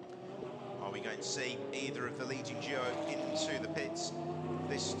 Are we going to see either of the leading duo into the pits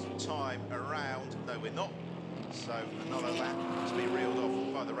this time around? No, we're not. So another lap to be reeled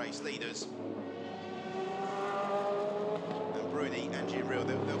off by the race leaders. And Bruni and Gianmaria,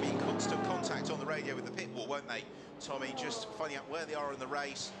 they'll be in constant contact on the radio with the pit wall, won't they? Tommy, just finding out where they are in the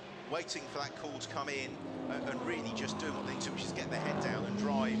race, waiting for that call to come in, and really just doing what they need to, which is get their head down and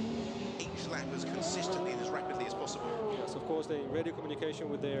drive each lap as consistently and as rapidly as possible. Yes, of course, they're in radio communication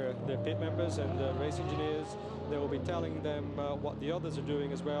with their pit members and race engineers. They will be telling them what the others are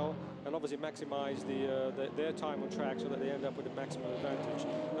doing as well, and obviously maximize their time on track so that they end up with a maximum advantage.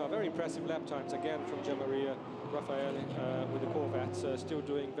 Now, very impressive lap times again from Gianmaria, Rafael with the Corvettes, still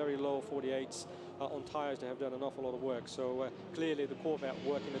doing very low 48s on tyres. They have done an awful lot of work. So clearly the Corvette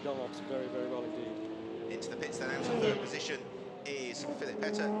working the Dunlops very, very well indeed. Into the pits then, out of 3rd position is Philip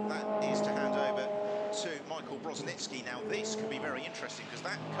Petter. That is to hand over to Michael Broznicki. Now this could be very interesting because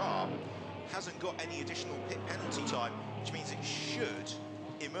that car hasn't got any additional pit penalty time, which means it should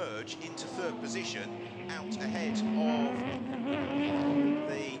emerge into 3rd position out ahead of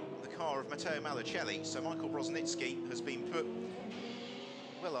the car of Matteo Malicelli. So Michael Broznicki has been put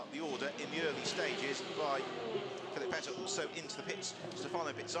well fill up the order in the early stages by Philip Pettit. Also into the pits,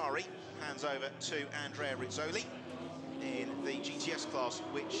 Stefano Pizzari hands over to Andrea Rizzoli in the GTS class,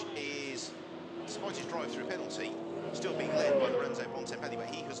 which is, despite his drive-through penalty, still being led by Lorenzo Bontempelli,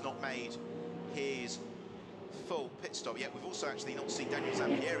 but he has not made his full pit stop yet. We've also actually not seen Daniel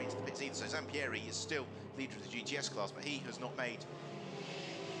Zampieri into the pits either, so Zampieri is still leader of the GTS class, but he has not made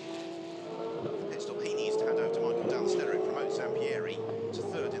the pit stop. He needs to hand over to Michael Dallastella. It promotes Zampieri to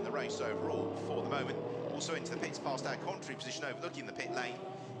third in the race overall for the moment. Also into the pits past our commentary position, overlooking the pit lane,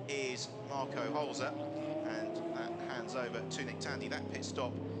 is Marco Holzer, and that hands over to Nick Tandy. That pit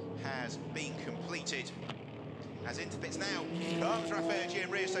stop has been completed. As into the pits now comes Rafael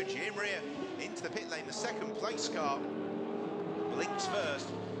Gianria. So Gianria into the pit lane. The second place car blinks first.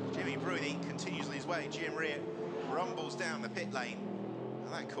 Jimmy Bruni continues on his way. Gianria rumbles down the pit lane.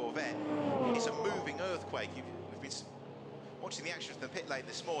 And that Corvette is a moving earthquake. We've been watching the action from the pit lane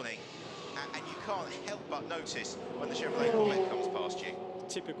this morning, and you can't help but notice when the Chevrolet Corvette comes past you.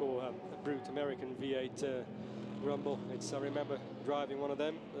 Typical brute American V8 rumble. I remember driving one of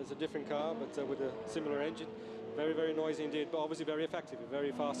them. It's a different car, but with a similar engine. Very, very noisy indeed, but obviously very effective, a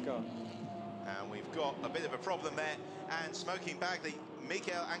very fast car. And we've got a bit of a problem there. And smoking Bagley,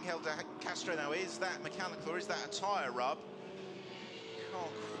 Miguel Angel de Castro. Now, is that mechanical or is that a tyre rub?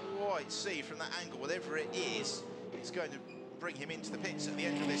 Can't quite see from that angle. Whatever it is, it's going to bring him into the pits at the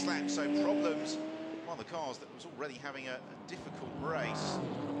end of this lap. So problems on the cars that was already having a difficult race.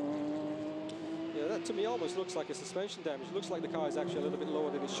 Yeah, that to me almost looks like a suspension damage. It looks like the car is actually a little bit lower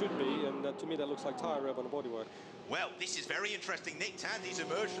than it should be, and to me that looks like tyre rub on the bodywork. Well, this is very interesting. Nick Tandy's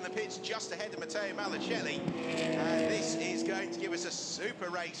emerged from the pits just ahead of Matteo Malicelli, and this is going to give us a super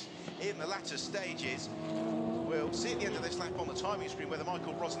race in the latter stages. We'll see at the end of this lap on the timing screen whether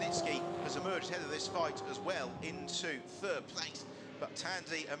Michael Brosnitsky has emerged ahead of this fight as well into third place. But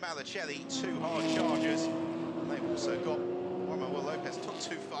Tandy and Malicelli, two hard chargers, and they've also got Will Lopez not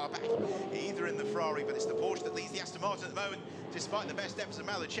too far back either in the Ferrari, but it's the Porsche that leads the Aston Martin at the moment, despite the best efforts of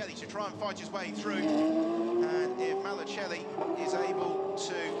Malicelli to try and fight his way through. And if Malicelli is able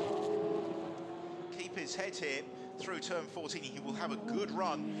to keep his head here through turn 14, he will have a good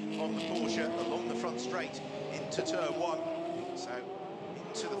run on the Porsche along the front straight into turn 1. So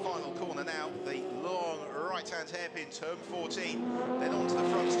into the final corner now, the long right-hand hairpin, turn 14, then onto the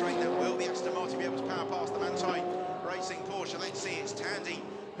front straight. Now will the Aston Martin be able to power past the Manthey Racing Porsche? Let's see, it's Tandy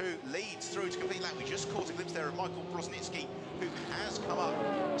who leads through to complete lap. We just caught a glimpse there of Michael Brosnitsky, who has come up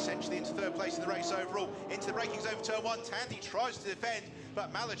essentially into third place in the race overall. Into the braking zone for turn 1, Tandy tries to defend,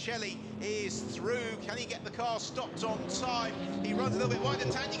 but Malicelli is through. Can he get the car stopped on time? He runs a little bit wide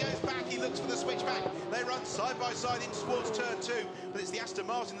and Tandy goes back. He looks for the switchback. They run side by side in towards turn 2, but it's the Aston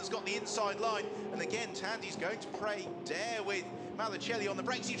Martin that's got the inside line. And again, Tandy's going to play dare with Malicelli on the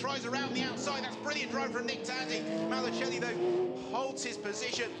brakes. He tries around the outside. That's brilliant drive from Nick Tandy. Malicelli, though, holds his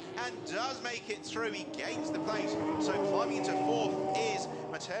position and does make it through. He gains the place. So climbing into 4th is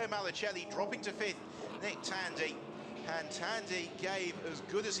Matteo Malicelli, dropping to 5th, Nick Tandy. And Tandy gave as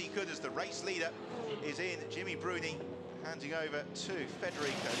good as he could as the race leader is in Jimmy Bruni, handing over to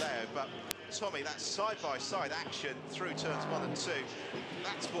Federico Leo. But Tommy, that side-by-side action through turns 1 and 2,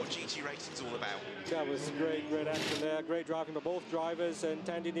 that's what GT racing's all about. That was great action there, great driving by both drivers, and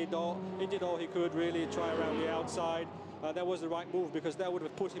Tandy did all he could, really try around the outside. That was the right move, because that would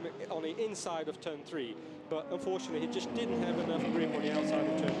have put him on the inside of turn 3. But unfortunately, he just didn't have enough grip on the outside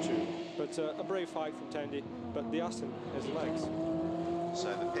of turn 2. But a brave fight from Tandy, but the Aston has legs.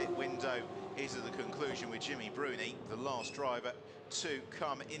 So the pit window is at the conclusion with Jimmy Bruni, the last driver to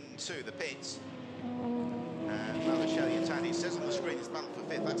come into the pits. And Malicelli and Tandy, it says on the screen it's battle for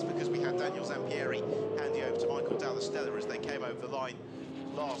 5th. That's because we had Daniel Zampieri handing over to Michael Dallastella as they came over the line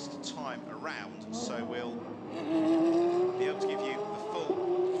last time around. So we'll be able to give you the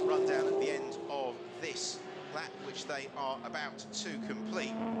full rundown at the end of this lap, which they are about to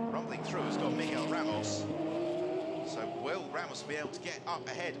complete. Rumbling through has got Miguel Ramos. So will Ramos be able to get up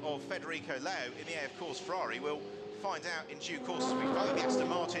ahead of Federico Leo in the AF Course Ferrari? We'll find out in due course as we follow the Aston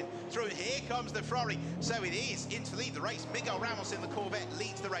Martin through. Here comes the Ferrari. So it is in to lead the race. Miguel Ramos in the Corvette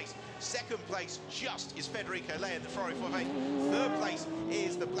leads the race. Second place just is Federico Leo in the Ferrari 458. Third place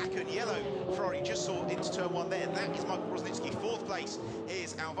is the black and yellow Ferrari, just saw into turn 1 there. That is Michael Brosnitsky. Fourth place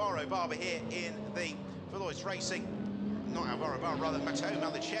is Alvaro Barber here in the Velois Racing. Not Alvaro Barber, rather Matteo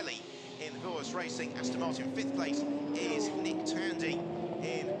Malicelli in the Velois Racing. Aston Martin. Fifth place is Nick Tandy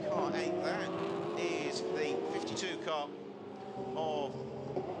in car 8. That is the 52 car of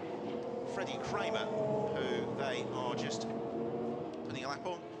Freddie Kramer, who they are just putting a lap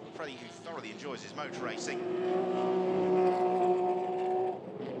on. Freddie, who thoroughly enjoys his motor racing.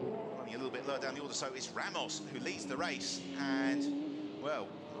 down the order. So it's Ramos who leads the race, and, well,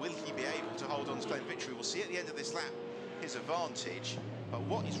 will he be able to hold on to claim victory? We'll see at the end of this lap his advantage. But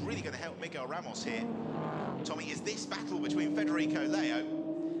what is really going to help Miguel Ramos here, Tommy, is this battle between Federico Leo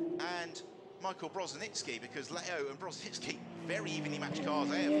and Michael Brozanitsky, because Leo and Brozanitsky, very evenly matched cars.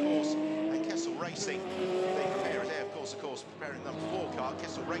 Air, of course, and Kessel Racing, the pair at Air, of course, preparing the number 4 car.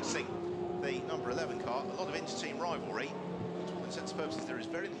 Kessel Racing, the number 11 car. A lot of inter-team rivalry. To all intents and purposes, there is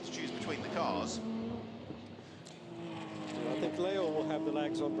very little to choose between the cars. I think Leo will have the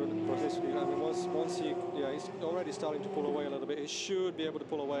legs on Brozanitsky. I mean, once he's already starting to pull away a little bit. He should be able to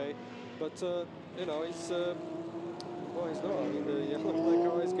pull away, but you know, he's well, he's not. I mean, the yellow flag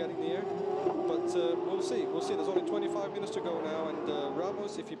car is getting near, but we'll see. We'll see. There's only 25 minutes to go now, and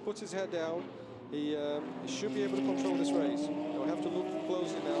Ramos, if he puts his head down, he should be able to control this race. We'll have to look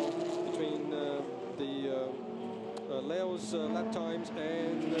closely now between Leo's lap times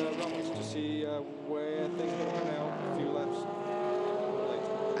and Ramos to see where things are going to come out a few laps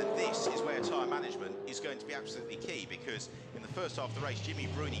later. And this is where tyre management is going to be absolutely key, because in the first half of the race, Jimmy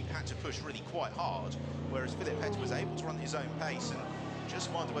Bruni had to push really quite hard, whereas Philip Petter was able to run at his own pace. And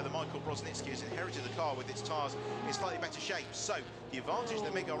just wonder whether Michael Brozanitsky has inherited the car with its tyres in slightly better shape. So the advantage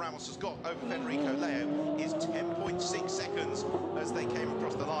that Miguel Ramos has got over Federico Leo is 10.6 seconds as they came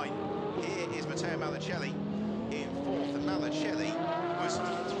across the line. Here is Matteo Malicelli in 4th, and Malicelli was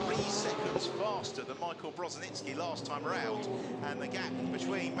 3 seconds faster than Michael Brozanitsky last time around, and the gap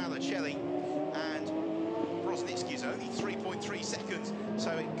between Malicelli and Brozanitsky is only 3.3 seconds,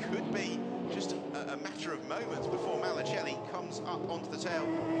 so it could be just a matter of moments before Malicelli comes up onto the tail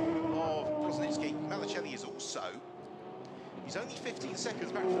of Brozanitsky. Malicelli is also, he's only 15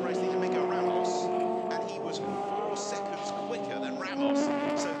 seconds back from the race leader Miguel Ramos, and he was 4 seconds quicker than Ramos.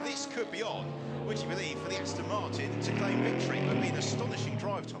 So this could be on, would you believe, for the Aston Martin to claim victory. It would be an astonishing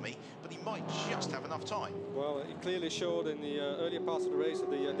drive, Tommy, but he might just have enough time. Well, it clearly showed in the earlier parts of the race that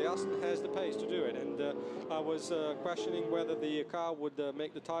the Aston has the pace to do it, and I was questioning whether the car would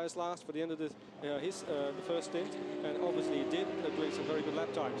make the tyres last for the end of the first stint, and obviously it did, doing some very good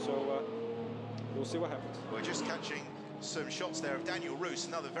lap time, so we'll see what happens. We're just catching some shots there of Daniel Roos,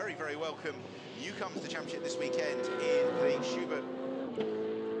 another very, very welcome newcomer to the championship this weekend in the Schubert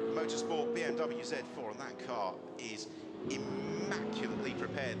Motorsport BMW Z4, and that car is immaculately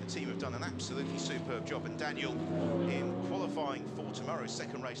prepared. The team have done an absolutely superb job, and Daniel, in qualifying for tomorrow's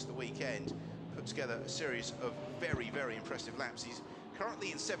second race of the weekend, put together a series of very, very impressive laps. He's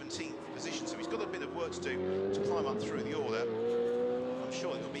currently in 17th position, so he's got a bit of work to do to climb up through the order. I'm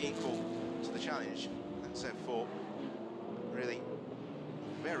sure it will be equal to the challenge. That Z4, really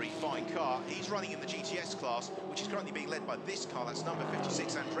very fine car. He's running in the GTS class, which is currently being led by this car. That's number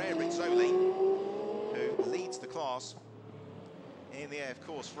 56, Andrea Rizzoli, who leads the class in the Air, of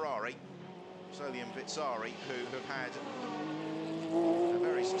course, Ferrari. Rizzoli and Vizzari, who have had a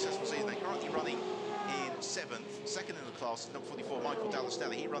very successful season. They're currently running in 7th. Second in the class, number 44, Michael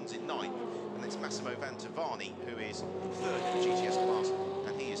Dallastelli. He runs in 9th. And it's Massimo Vantovani, who is 3rd in the GTS class,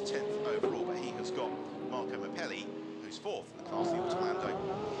 and he is 10th overall. But he has got Marco Mappelli, who's 4th in the class, the Orlando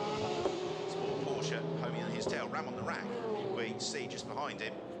Sport Porsche, homing on his tail. Ramon the Rack, we see just behind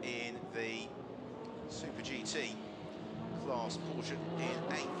him in the Super GT class, Porsche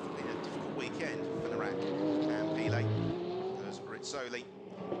in 8th. Been a difficult weekend for the Rack and Pile. There's Rizzoli.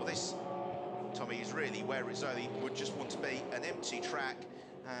 Well, this, Tommy, is really where Rizzoli would just want to be, an empty track,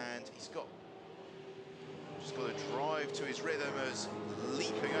 and he's just got to drive to his rhythm as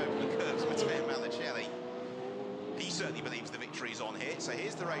leaping over the curves, Matteo Malicelli. He certainly believes the victory is on here. So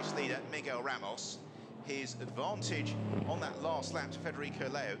here's the race leader, Miguel Ramos. His advantage on that last lap to Federico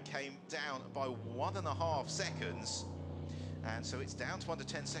Leo came down by 1.5 seconds. And so it's down to under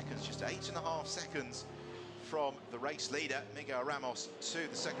 10 seconds, just 8.5 seconds from the race leader, Miguel Ramos, to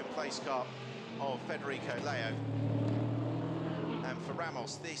the second place car of Federico Leo. And for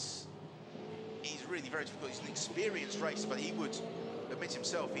Ramos, this is really very difficult. He's an experienced racer, but he would admit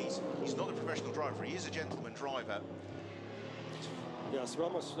himself he's not a professional driver. He is a gentleman driver. Yes,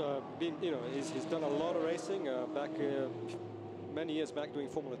 Ramos, he's done a lot of racing back many years back doing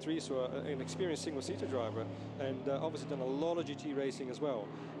Formula 3, so an experienced single-seater driver, and obviously done a lot of GT racing as well.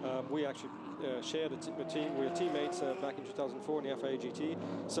 We actually shared a team, we were teammates back in 2004 in the FIA GT.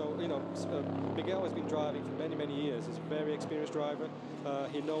 So, Miguel has been driving for many, many years. He's a very experienced driver.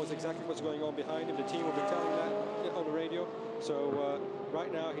 He knows exactly what's going on behind him. The team will be telling that on the radio. So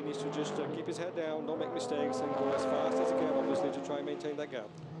right now he needs to just keep his head down, don't make mistakes, and go as fast as he can, obviously, to try and maintain that gap.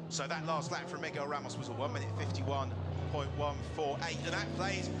 So that last lap from Miguel Ramos was a 1:51. 1:51.148, and that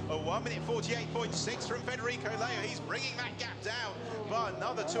plays a 1:48.6 from Federico Leo. He's bringing that gap down by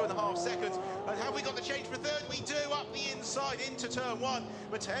another 2.5 seconds. And have we got the change for third? We do, up the inside into turn one.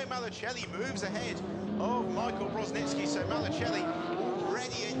 Matteo Malicelli moves ahead of Michael Brosnitsky, so Malicelli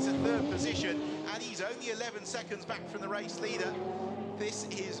already into third position, and he's only 11 seconds back from the race leader. This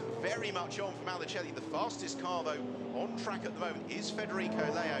is very much on for Malicelli. The fastest car, though, on track at the moment is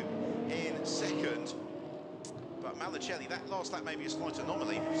Federico Leo in second. But Malicelli, that last lap may be a slight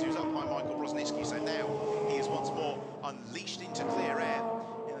anomaly because he was up by Michael Brosnitsky, so now he is once more unleashed into clear air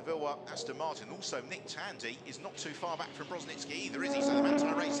in the Valois Aston Martin. Also, Nick Tandy is not too far back from Brosnitsky either, is he? So the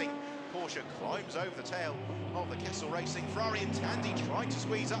Manthey Racing Porsche climbs over the tail of the Kessel Racing Ferrari, and Tandy tried to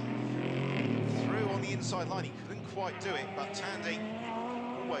squeeze up through on the inside line. He couldn't quite do it, but Tandy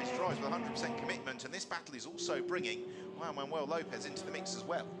always drives with 100% commitment, and this battle is also bringing Juan Manuel Lopez into the mix as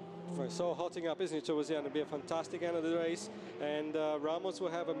well. So hotting up, isn't it, towards the end? It'll be a fantastic end of the race, and Ramos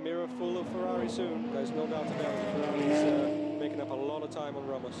will have a mirror full of Ferrari soon. There's no doubt about it. Ferrari's making up a lot of time on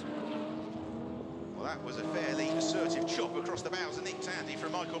Ramos. Well, that was a fairly assertive chop across the bows of Nick Tandy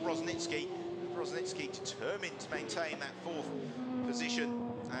from Michael Brosnitsky. Brosnitsky determined to maintain that fourth position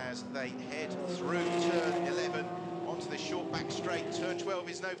as they head through turn 11 onto the short back straight. Turn 12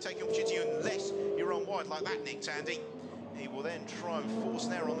 is an overtaking opportunity unless you're on wide like that, Nick Tandy. He will then try and force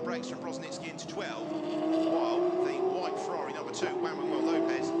an error on the brakes from Brosnitsky into 12, while the white Ferrari number 2, Juan Manuel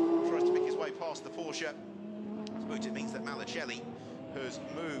Lopez, tries to pick his way past the Porsche. I suppose it means that Malicelli has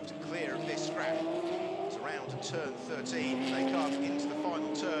moved clear of this scrap. It's around turn 13. They come into the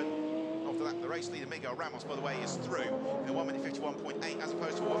final turn. After that, the race leader, Miguel Ramos, by the way, is through in 1:51.8 as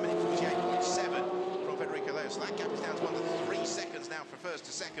opposed to 1:48.7 from Federico Leo. So that gap is down to under 3 seconds now for first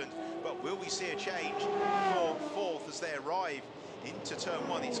to second. But will we see a change for fourth as they arrive into turn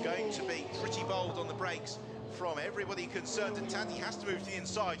one? It's going to be pretty bold on the brakes from everybody concerned, and Tandy has to move to the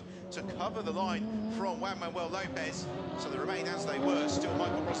inside to cover the line from Juan Manuel Lopez. So they remain as they were. Still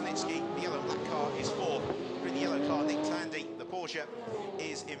Michael Brosnitsky, the yellow and black car, is fourth. In the yellow car, Nick Tandy, the Porsche,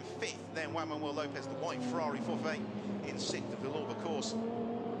 is in fifth. Then Juan Manuel Lopez, the white Ferrari Forfait, in sixth. The Valois course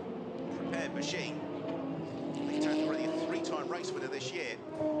prepared machine. Nick Tandy already a three-time race winner this year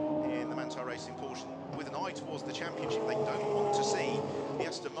in the Manthey Racing Porsche. With an eye towards the championship, they don't want to see the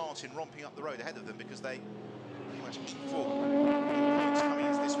Aston Martin romping up the road ahead of them because they pretty much equal points coming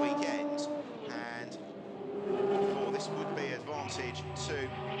into this weekend, and this would be advantage to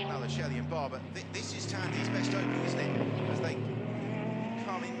Malicelli and Barber. This is Tandy's best opening, isn't it? As they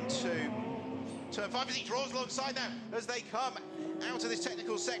come into turn 5, as he draws alongside now, as they come out of this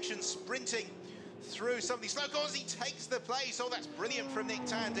technical section, sprinting through some of these slow corners. He takes the place. Oh, that's brilliant from Nick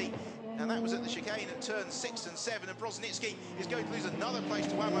Tandy. And that was at the chicane at turn 6 and 7. And Brosnitsky is going to lose another place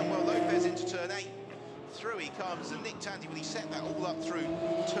to Juan Manuel Lopez into turn 8. Through he comes, and Nick Tandy, when he set that all up through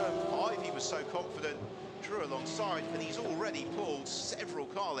turn 5, he was so confident, drew alongside, and he's already pulled several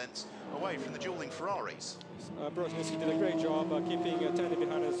car lengths away from the dueling Ferraris. Brosnitsky did a great job keeping Tandy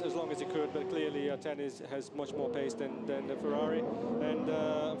behind as long as he could, but clearly Tandy has much more pace than the Ferrari, and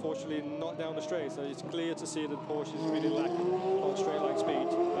unfortunately not down the straight. So it's clear to see that Porsche is really lacking on straight line speed.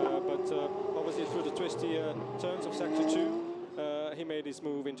 But obviously through the twisty turns of sector 2, he made his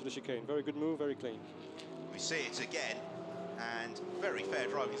move into the chicane. Very good move, very clean. We see it again, and very fair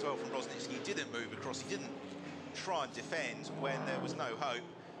driving as well from Brosnitsky. He didn't move across, he didn't try and defend when there was no hope.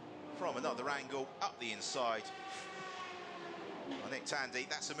 From another angle, up the inside. Well, Nick Tandy,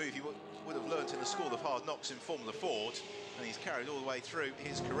 that's a move he would have learnt in the School of Hard Knocks in Formula Ford, and he's carried all the way through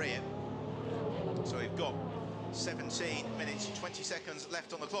his career. So we've got 17 minutes, 20 seconds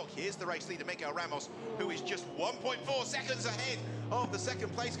left on the clock. Here's the race leader, Miguel Ramos, who is just 1.4 seconds ahead of the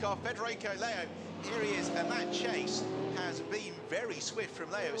second place car, Federico Leo. Here he is, and that chase has been very swift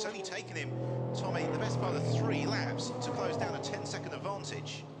from Leo. It's only taken him, Tommy, the best part of 3 laps to close down a 10-second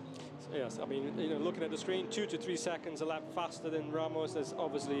advantage. Yes, I mean, you know, looking at the screen, 2 to 3 seconds a lap faster than Ramos. There's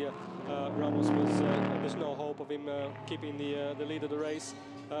obviously Ramos was there's no hope of him keeping the lead of the race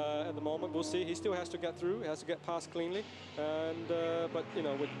at the moment. We'll see. He still has to get through. He has to get past cleanly, and but you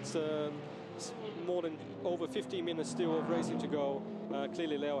know, with more than over 15 minutes still of racing to go,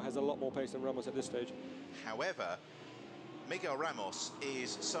 clearly Leo has a lot more pace than Ramos at this stage. However, Miguel Ramos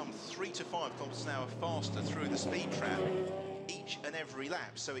is some 3 to 5 kilometers an hour faster through the speed trap each and every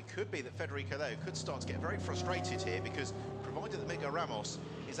lap, so it could be that Federico Leo could start to get very frustrated here, because provided that Miguel Ramos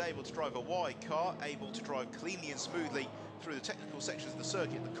is able to drive a wide car, able to drive cleanly and smoothly through the technical sections of the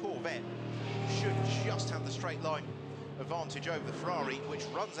circuit, the Corvette should just have the straight line advantage over the Ferrari, which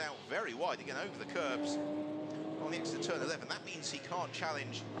runs out very wide again over the curbs. on the exit to turn 11. That means he can't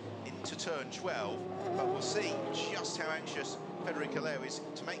challenge into turn 12, but we'll see just how anxious Federico Leo is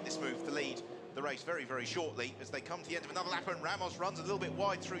to make this move to lead the race very, very shortly as they come to the end of another lap, and Ramos runs a little bit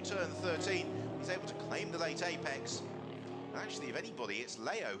wide through turn 13. He's able to claim the late apex. And actually, if anybody, it's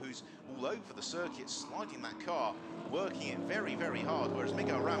Leo who's all over the circuit, sliding that car, working it very, very hard, whereas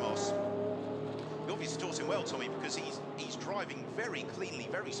Miguel Ramos, he obviously taught him well, Tommy, because he's driving very cleanly,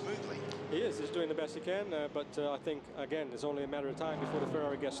 very smoothly. He is. He's doing the best he can, but I think, again, it's only a matter of time before the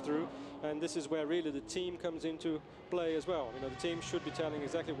Ferrari gets through, and this is where really the team comes into play as well. You know, the team should be telling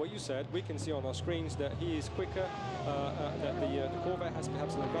exactly what you said. We can see on our screens that he is quicker, that the Corvette has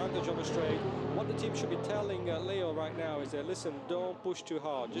perhaps an advantage on the straight. What the team should be telling Leo right now is that, listen, don't push too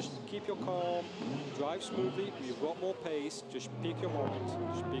hard. Just keep your calm, drive smoothly. You've got more pace. Just pick your moment.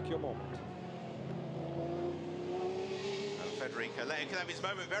 Just pick your moment. Federico Leo could have his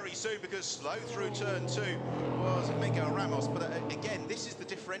moment very soon, because slow through turn 2 was Miguel Ramos. But again, this is the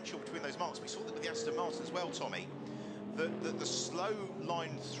differential between those marks. We saw that with the Aston Martin as well, Tommy. The slow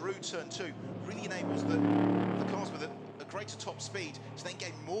line through turn 2 really enables the cars with a greater top speed to then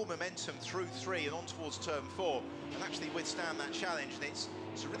gain more momentum through 3 and on towards turn 4 and actually withstand that challenge. And it's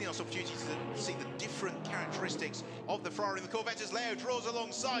a really nice opportunity to see the different characteristics of the Ferrari and the Corvette as Leo draws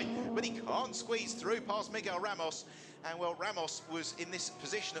alongside, but he can't squeeze through past Miguel Ramos. And well, Ramos was in this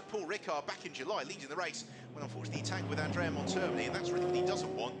position at Paul Ricard back in July, leading the race, when unfortunately he tagged with Andrea Montermini, and that's really what he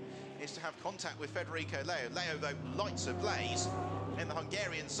doesn't want, is to have contact with Federico Leo. Leo, though, lights ablaze in the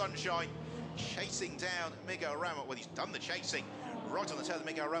Hungarian sunshine, chasing down Miguel Ramos. Well, he's done the chasing, right on the tail of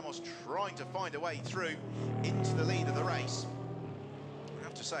Miguel Ramos, trying to find a way through into the lead of the race. I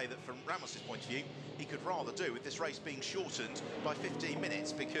have to say that from Ramos's point of view, he could rather do with this race being shortened by 15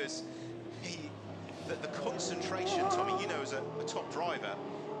 minutes, because the concentration, Tommy, you know, as a top driver,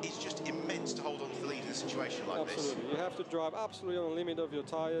 is just immense to hold on to the lead in a situation like this. Absolutely. You have to drive absolutely on the limit of your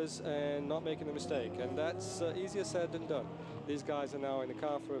tyres and not making a mistake, and that's easier said than done. These guys are now in the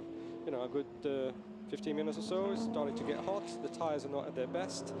car for, you know, a good 15 minutes or so. It's starting to get hot. The tyres are not at their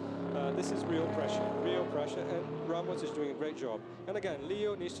best. This is real pressure, and Ramos is doing a great job. And again,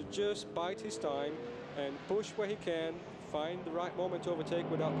 Leo needs to just bide his time and push where he can, find the right moment to overtake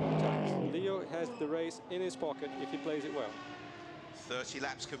without contact. Leo has the race in his pocket if he plays it well. 30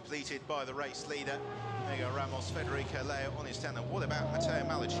 laps completed by the race leader, Miguel Ramos. Federico Leo on his 10. And what about Matteo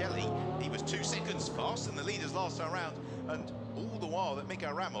Malicelli? He was 2 seconds faster than the leaders last time round, and all the while that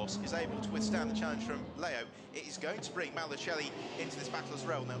Miguel Ramos is able to withstand the challenge from Leo, it is going to bring Malicelli into this battle as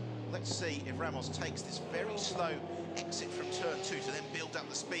well. Now, let's see if Ramos takes this very slow exit from turn 2 to then build up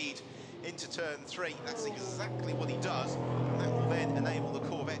the speed into turn 3. That's exactly what he does, and that will then enable the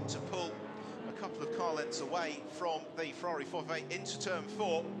Corvette to pull a couple of car lengths away from the Ferrari 458 into turn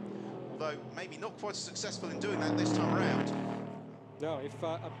 4, although maybe not quite as successful in doing that this time around. Now, if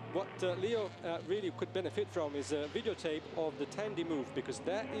what Leo really could benefit from is a videotape of the Tandy move, because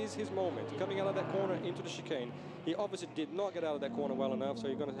that is his moment. Coming out of that corner into the chicane, he obviously did not get out of that corner well enough, so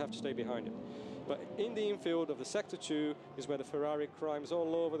you're going to have to stay behind him. But in the infield of the Sector 2 is where the Ferrari climbs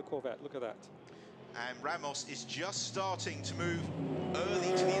all over the Corvette. Look at that. And Ramos is just starting to move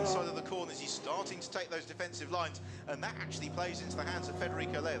early to the inside of the corners. He's starting to take those defensive lines, and that actually plays into the hands of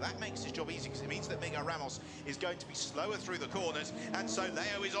Federico Leo. That makes his job easy, because it means that Miguel Ramos is going to be slower through the corners, and so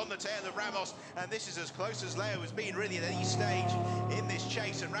Leo is on the tail of Ramos, and this is as close as Leo has been really at any stage in this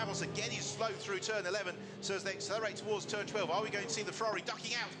chase. And Ramos again is slow through turn 11, so as they accelerate towards turn 12, are we going to see the Ferrari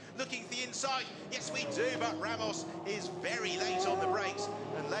ducking out, looking for the inside? Yes, we do, but Ramos is very late on the brakes,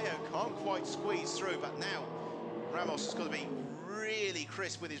 and Leo can't quite squeeze through. But now Ramos has got to be really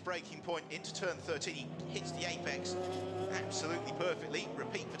crisp with his braking point into turn 13. He hits the apex absolutely perfectly.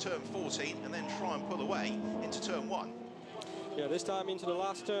 Repeat for turn 14, and then try and pull away into turn 1. Yeah, this time into the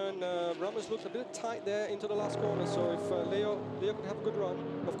last turn, Ramos looks a bit tight there into the last corner, so if Leo could have a good run.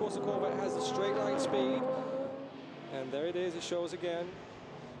 Of course, the Corvette has the straight line speed, and there it is, it shows again.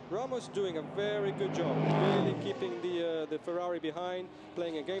 Ramos doing a very good job, really keeping the Ferrari behind,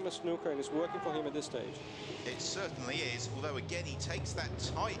 playing a game of snooker, and it's working for him at this stage. It certainly is, although again he takes that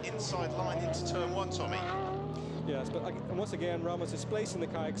tight inside line into turn 1, Tommy. Yes, but once again, Ramos is placing the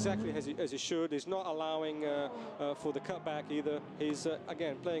car exactly as he should. He's not allowing for the cutback either. He's,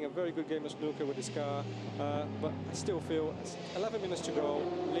 again, playing a very good game of snooker with his car. But I still feel 11 minutes to go.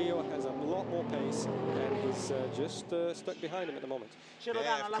 Leo has a lot more pace, and he's just stuck behind him at the moment.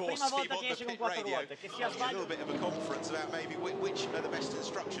 Yeah, of course, Steve, on the pit radio, a little bit of a conference about maybe which are the best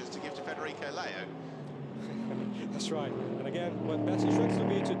instructions to give to Federico Leo. That's right. And again, what best instructions would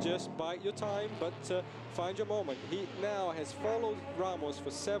be to just bide your time, but find your moment. He now has followed Ramos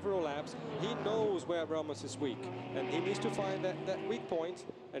for several laps. He knows where Ramos is weak, and he needs to find that weak point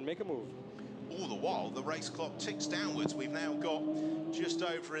and make a move. All the while, the race clock ticks downwards. We've now got just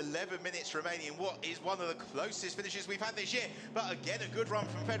over 11 minutes remaining in what is one of the closest finishes we've had this year. But again, a good run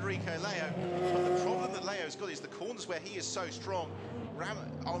from Federico Leo. But the problem that Leo's got is the corners where he is so strong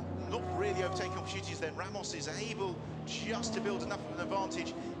are not really overtaking opportunities. Then Ramos is able just to build enough of an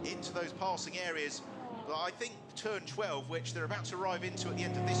advantage into those passing areas. But I think turn 12, which they're about to arrive into at the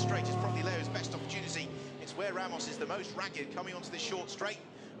end of this straight, is probably Leo's best opportunity. It's where Ramos is the most ragged coming onto this short straight.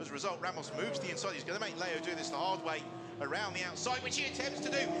 As a result, Ramos moves to the inside. He's going to make Leo do this the hard way around the outside, which he attempts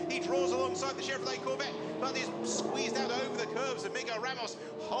to do. He draws alongside the Chevrolet Corvette, but is squeezed out over the curves, and Miguel Ramos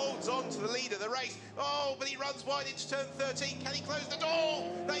holds on to the lead of the race. Oh, but he runs wide into turn 13. Can he close the door?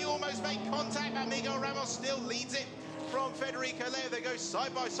 They almost make contact, but Miguel Ramos still leads it from Federico Leo. They go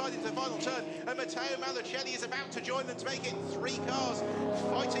side by side into the final turn, and Matteo Malucelli is about to join them to make it 3 cars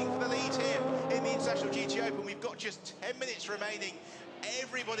fighting for the lead here in the International GT Open. We've got just 10 minutes remaining.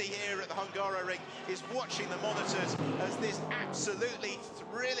 Everybody here at the Hungaroring is watching the monitors as this absolutely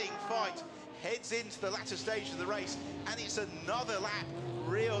thrilling fight heads into the latter stage of the race, and it's another lap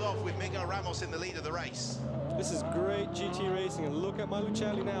reeled off with Miguel Ramos in the lead of the race. This is great GT racing, and look at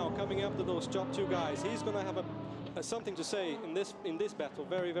Malucelli now coming up to those top 2 guys. He's going to have something to say in this battle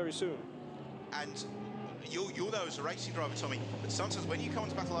very, very soon. And you'll know as a racing driver, Tommy, that sometimes when you come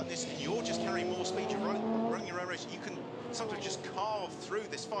into a battle like this and you're just carrying more speed, you're running your own race, you can sometimes just carve through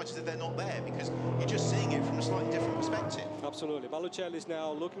this fight as if they're not there, because you're just seeing it from a slightly different perspective. Absolutely. Malucelli is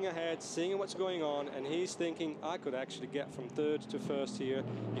now looking ahead, seeing what's going on, and he's thinking, I could actually get from 3rd to 1st here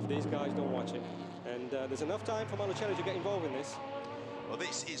if these guys don't watch it. And there's enough time for Malucelli to get involved in this. Well,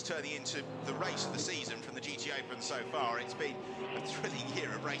 this is turning into the race of the season from the GT Open so far. It's been a thrilling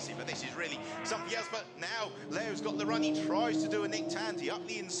year of racing, but this is really something else. But now Leo's got the run. He tries to do a Nick Tandy up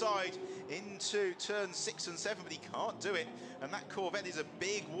the inside into turn 6 and 7, but he can't do it. And that Corvette is a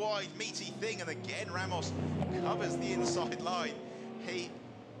big, wide, meaty thing. And again, Ramos covers the inside line. He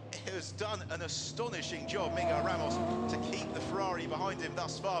has done an astonishing job, Miguel Ramos, to keep the Ferrari behind him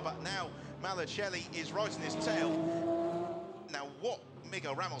thus far. But now Malucelli is right on his tail. Now, what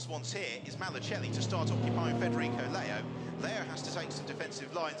Miguel Ramos wants here is Malucelli to start occupying Federico Leo. Leo has to take some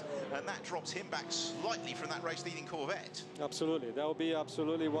defensive lines, and that drops him back slightly from that race-leading Corvette. Absolutely. That will be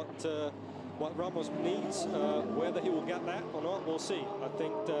absolutely what Ramos needs. Whether he will get that or not, we'll see. I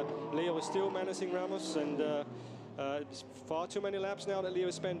think Leo is still menacing Ramos, and it's far too many laps now that Leo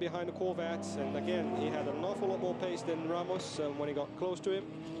has spent behind the Corvette. And again, he had an awful lot more pace than Ramos when he got close to him.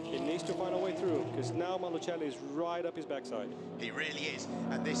 He needs to find a way through, because now Malucelli is right up his backside. He really is,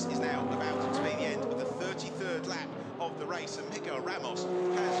 and this is now about to be the end of the 33rd lap of the race, and Miguel Ramos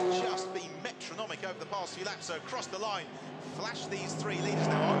has just been metronomic over the past few laps. So across the line, flash these 3 leaders.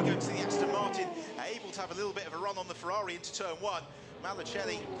 Now, are we going to see the Aston Martin able to have a little bit of a run on the Ferrari into turn 1?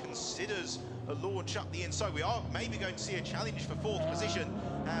 Malucelli considers a launch up the inside. We are maybe going to see a challenge for 4th position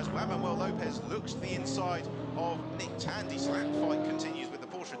as Juan Manuel Lopez looks to the inside of Nick Tandy. So that fight continues with the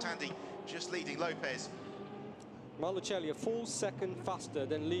Porsche Tandy just leading Lopez. Malucelli a full second faster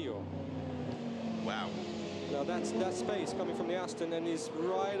than Leo. Wow. Now that's space coming from the Aston, and he's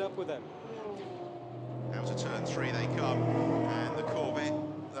right up with them. Out of turn 3 they come, and the Corvette,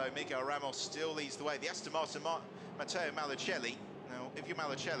 though Miguel Ramos still leads the way. The Aston Martin, Matteo Malucelli. Now, if you're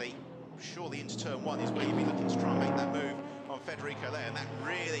Malucelli, surely into turn 1 is where you'd be looking to try and make that move on Federico Leo, and that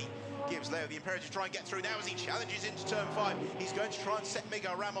really gives Leo the imperative to try and get through. Now as he challenges into turn 5, he's going to try and set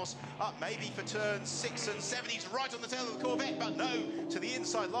Miguel Ramos up maybe for turn 6 and 7. He's right on the tail of the Corvette, but no, to the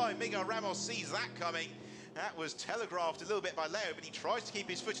inside line. Miguel Ramos sees that coming. That was telegraphed a little bit by Leo, but he tries to keep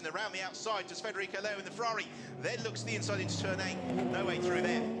his footing around the outside. Does Federico Leo in the Ferrari, then looks to the inside into turn 8. No way through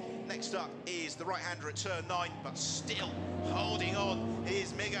there. Next up is the right-hander at turn 9, but still holding on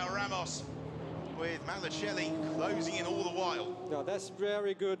is Miguel Ramos, with Malucelli closing in all the while. Now that's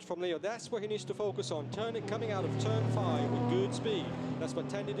very good from Leo. That's where he needs to focus on. Coming out of turn 5 with good speed. That's what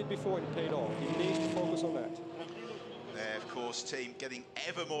Tandy did before and paid off. He needs to focus on that. There, of course, team getting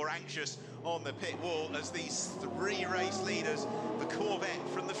ever more anxious on the pit wall as these 3 race leaders, the Corvette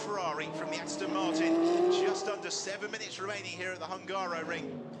from the Ferrari, from the Aston Martin, just under 7 minutes remaining here at the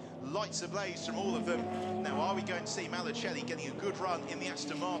Hungaroring. Lights ablaze from all of them. Now, are we going to see Malucelli getting a good run in the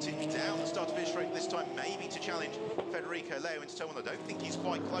Aston Martin down the start of his straight this time, maybe to challenge Federico Leo into turn 1? I don't think he's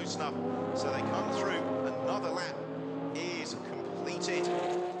quite close enough. So they come through. Another lap is completed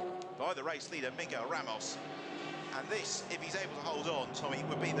by the race leader, Miguel Ramos. And this, if he's able to hold on, Tommy,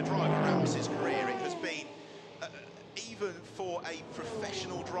 would be the drive of Ramos's career. It has been, even for a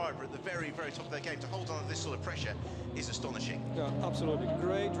professional driver at the very, very top of their game, to hold on to this sort of pressure is astonishing. Yeah, absolutely.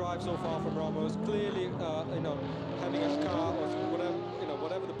 Great drive so far from Ramos. Clearly, having a car or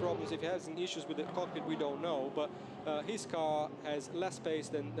whatever the problems, if he has any issues with the cockpit, we don't know. But his car has less space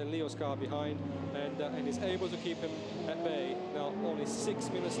than Leo's car behind, and is able to keep him at bay. Now, only 6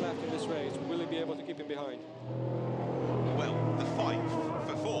 minutes left in this race. Will he be able to keep him behind? Well, the fight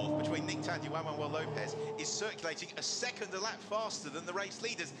for fourth between Nick Tandy and Juan Manuel Lopez is circulating a second a lap faster than the race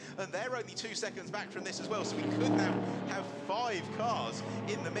leaders, and they're only 2 seconds back from this as well. So we could now have 5 cars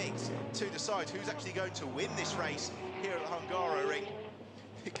in the mix to decide who's actually going to win this race here at the Hungaroring,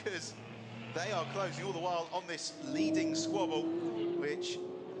 because they are closing all the while on this leading squabble, which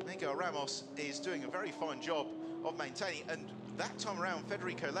Miguel Ramos is doing a very fine job of maintaining. And that time around,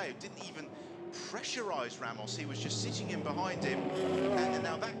 Federico Leo didn't even pressurised Ramos. He was just sitting in behind him, and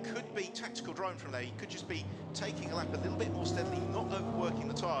now that could be tactical driving from there. He could just be taking a lap a little bit more steadily, not overworking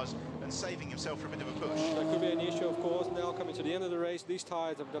the tyres and saving himself for a bit of a push. That could be an issue, of course. Now coming to the end of the race, these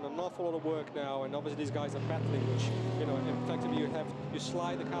tyres have done an awful lot of work now, and obviously these guys are battling, which, effectively you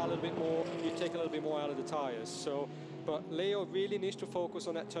slide the car a little bit more, you take a little bit more out of the tyres. So, but Leo really needs to focus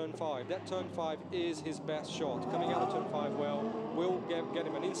on that turn 5. That turn 5 is his best shot. Coming out of turn 5 well will get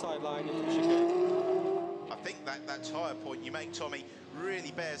him an inside line into the chicane. I think that tyre point you make, Tommy,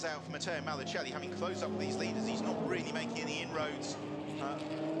 really bears out for Matteo Malicelli. Having closed up with these leaders, he's not really making any inroads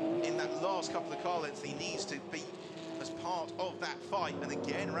in that last couple of car lengths. He needs to be as part of that fight. And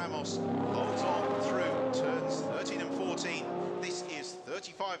again, Ramos holds on through turns 13 and 14. This is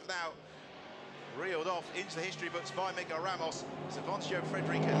 35 now. Reeled off into the history books by Miguel Ramos. Sergio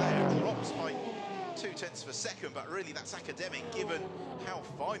Federico Leo drops by 0.2 of a second, but really that's academic given how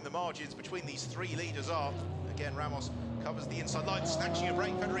fine the margins between these 3 leaders are. Again, Ramos covers the inside line, snatching a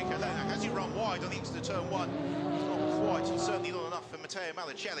break. Federico Leo has he run wide on the inside of turn 1. Not quite, and certainly not enough for Matteo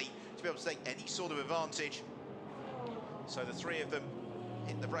Malicelli to be able to take any sort of advantage. So the 3 of them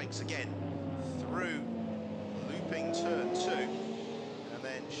hit the brakes again through looping turn 2. And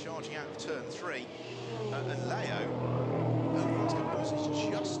then charging out of turn 3, and Leo, over the last couple of months, is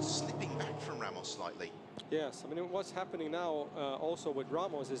just slipping back from Ramos slightly. Yes, I mean, what's happening now also with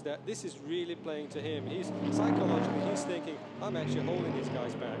Ramos is that this is really playing to him. He's psychologically, he's thinking, I'm actually holding these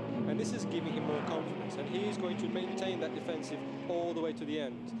guys back, and this is giving him more confidence, and he's going to maintain that defensive all the way to the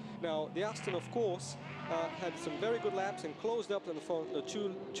end. Now, the Aston, of course, had some very good laps and closed up in the front, the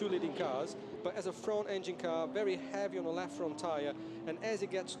two leading cars, but as a front engine car, very heavy on the left front tyre, and as it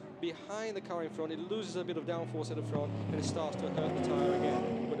gets behind the car in front, it loses a bit of downforce at the front, and it starts to hurt the tyre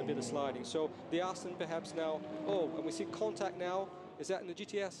again with a bit of sliding. So the Aston perhaps now, and we see contact now. Is that in the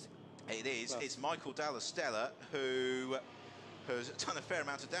GTS? It is. Well, it's Michael Dalla Stella who has done a fair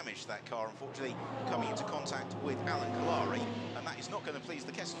amount of damage to that car, unfortunately, coming into contact with Alan Kalari, and that is not going to please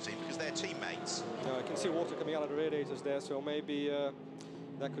the Kessel team because they're teammates. I can see water coming out of the radiators there, so maybe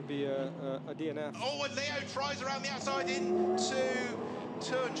that could be a DNF. Oh, and Leo tries around the outside into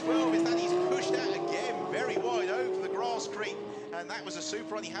turn 12. Is that he's pushed out again, very wide over the grass creek. And that was a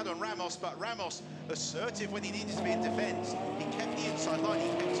super run he had on Ramos, but Ramos assertive when he needed to be in defence. He kept the inside line, he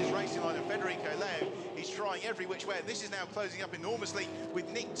kept his racing line, and Federico Leo, he's trying every which way. And this is now closing up enormously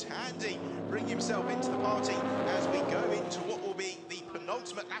with Nick Tandy bringing himself into the party as we go into what will be the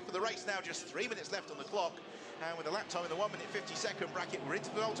penultimate lap of the race now, just 3 minutes left on the clock. And with a lap time in the 1 minute 50-second bracket, we're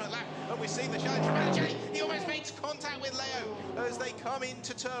into the ultimate lap, and we're seeing the challenge from Malicelli. He almost makes contact with Leo as they come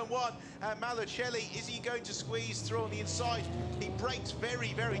into turn 1. And Malicelli, is he going to squeeze through on the inside? He breaks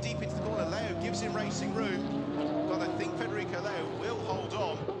very, very deep into the corner. Leo gives him racing room, but I think Federico Leo will hold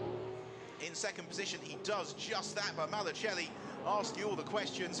on in second position. He does just that, but Malicelli asking all the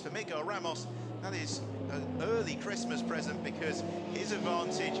questions for Miguel Ramos. That is an early Christmas present because his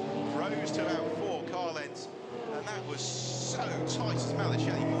advantage grows to about 4 car lengths. And that was so tight as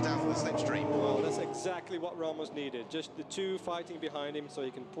Malicelli pulled out from the slipstream. Well, that's exactly what Ramos needed. Just the 2 fighting behind him so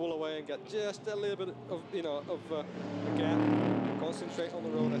he can pull away and get just a little bit of, a gap and concentrate on the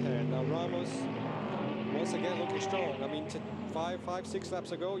road ahead. Now, Ramos, once again, looking strong. I mean, 5-6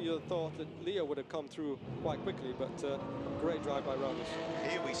 laps ago, you thought that Leo would have come through quite quickly, but great drive by Ramos.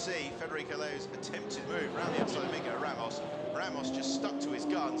 Here we see Federico Leo's attempted move around the outside of Miguel Ramos. Ramos just stuck to his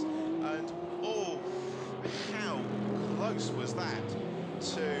guns, and oh, how close was that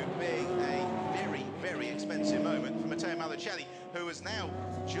to being a very, very expensive moment for Matteo Malicelli, who has now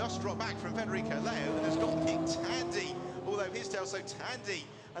just dropped back from Federico Leo and has got Nick Tandy all over his tail. So Tandy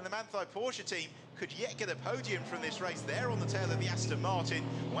and the Manthey Porsche team could yet get a podium from this race. They're on the tail of the Aston Martin.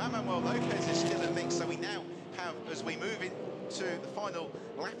 Juan Manuel Lopez is still in the mix, so we now have, as we move into the final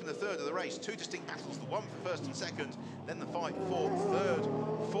lap in the third of the race, two distinct battles, the one for first and second, then the fight for third,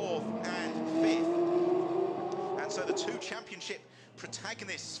 fourth and fifth. And so the two championship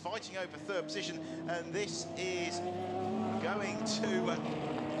protagonists fighting over third position, and this is going to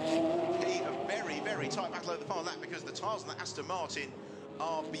be a very, very tight battle over the final lap, because the tyres on the Aston Martin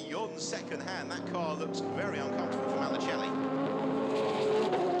are beyond second hand. That car looks very uncomfortable for Malacelli.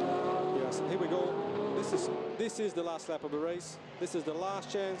 Yes, here we go. This is the last lap of the race. This is the last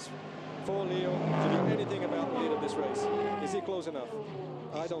chance for Leo to do anything about the lead of this race. Is he close enough?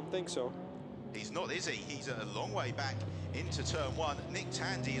 I don't think so. He's not, is he? He's a long way back into turn one. Nick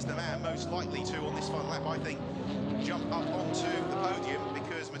Tandy is the man most likely to, on this final lap, I think, jump up onto the podium,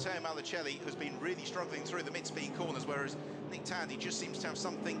 because Matteo Malacelli has been really struggling through the mid-speed corners, whereas Nick Tandy just seems to have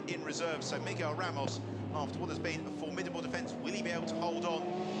something in reserve. So Miguel Ramos, after what has been a formidable defence, will he be able to hold on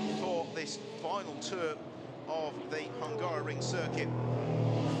for this final tour of the Hungaroring circuit?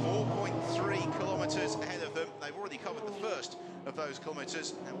 4.3 kilometres ahead of them. They've already covered the first of those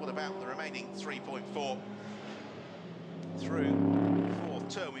kilometres, and what about the remaining 3.4 through fourth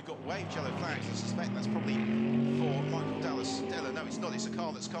turn? We've got waved yellow flags. I suspect that's probably for Michael Dallas Stella. No, it's not. It's a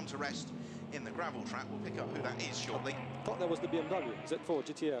car that's come to rest in the gravel trap. We'll pick up who that is shortly. I thought that was the BMW Z4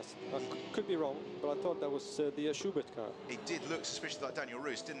 GTS. I could be wrong, but I thought that was the Schubert car. It did look suspiciously like Daniel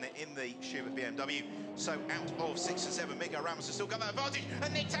Roos, didn't it, in the Schubert BMW? So out of 6 and 7, Miguel Ramos has still got that advantage,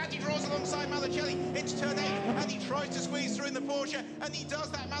 and Nick Tandy draws alongside Malacelli into turn 8, and he tries to squeeze through in the Porsche, and he does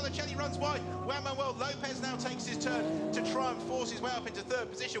that. Malacelli runs wide. Juan Manuel Lopez now takes his turn to try and force his way up into third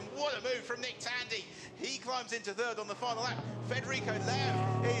position. What a move from Nick Tandy. He climbs into third on the final lap. Federico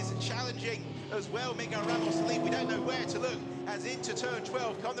Leo is challenging as well Miguel Ramos to lead. We don't know where to look, as into turn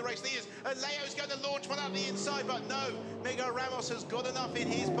 12 come the race leaders, and Leo's going to launch one up the inside, but no, Miguel Ramos has got enough in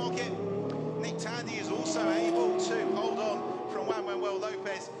his pocket. Nick Tandy is also able to hold on from Juan Manuel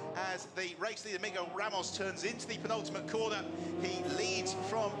Lopez as the race leader Miguel Ramos turns into the penultimate corner. He leads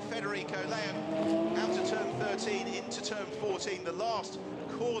from Federico Leo out of turn 13 into turn 14, the last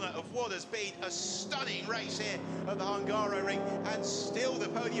corner of what has been a stunning race here at the Hungaroring, and still the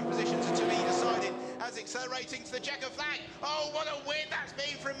podium positions are to be decided as accelerating to the checker flag. Oh, what a win that's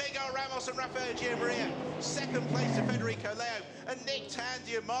been from Miguel Ramos and Rafael Gianmaria. Second place to Federico Leo, and Nick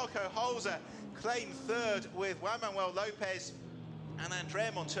Tandy and Marco Holzer claim third, with Juan Manuel Lopez and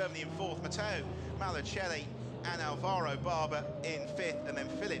Andrea Montermini in fourth, Matteo Malacelli and Alvaro Barber in fifth, and then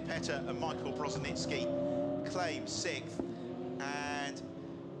Philip Petter and Michael Brozanitsky claim sixth. And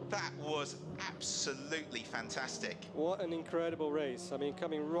that was absolutely fantastic. What an incredible race. I mean,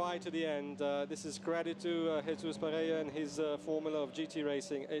 coming right to the end. This is credit to Jesus Pereira and his formula of GT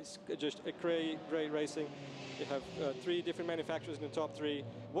racing. It's just a great racing. You have 3 different manufacturers in the top 3.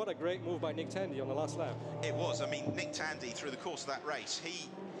 What a great move by Nick Tandy on the last lap. It was. I mean, Nick Tandy, through the course of that race,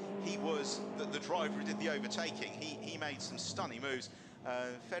 he was the driver who did the overtaking. He made some stunning moves.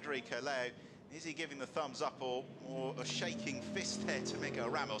 Federico Leo, is he giving the thumbs up or a shaking fist there to Miguel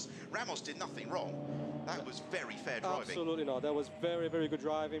Ramos? Ramos did nothing wrong. That was very fair driving. Absolutely not. That was very, very good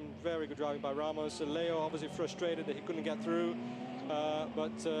driving. Very good driving by Ramos. Leo obviously frustrated that he couldn't get through.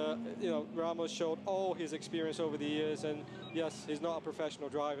 You know, Ramos showed all his experience over the years, and yes, he's not a professional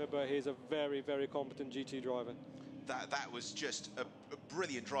driver, but he's a very, very competent GT driver. That was just a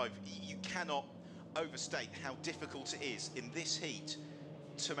brilliant drive. You cannot overstate how difficult it is in this heat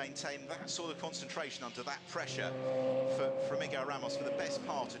to maintain that sort of concentration under that pressure for Miguel Ramos for the best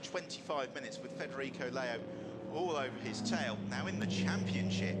part of 25 minutes, with Federico Leo all over his tail. Now in the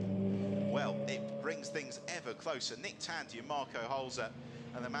championship, well, it brings things ever closer. Nick Tandy and Marco Holzer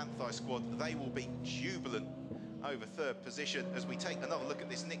and the Manthai squad, they will be jubilant over third position as we take another look at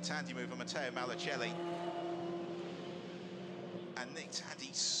this Nick Tandy move on Matteo Malacelli. And Nick Tandy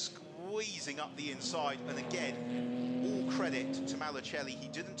squeezing up the inside, and again, all credit to Malacelli. He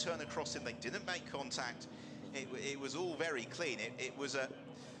didn't turn across him, they didn't make contact. It was all very clean. It was a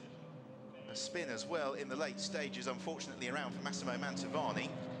spin as well in the late stages, unfortunately, around for Massimo Mantovani,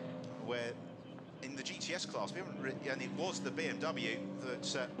 where in the GTS class, we haven't and it was the BMW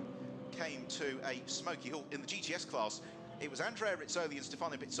that came to a smoky halt. In the GTS class, it was Andrea Rizzoli and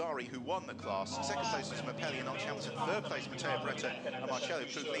Stefano Bizzarri who won the class. Second place was Mapelli and Archie Hamilton. Third place, Matteo Bretta and Marcello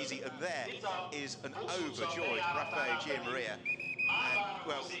Puglisi. And there is an overjoyed Rafael Gianmaria. And,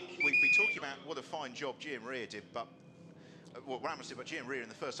 well, we've been talking about what a fine job Gianmaria did, but what Ramos did, but Gianmaria in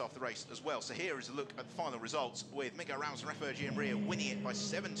the first half of the race as well. So here is a look at the final results, with Miguel Ramos and Rafael Gianmaria winning it by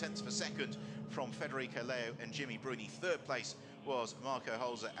 7/10 of a second from Federico Leo and Jimmy Bruni. Third place was Marco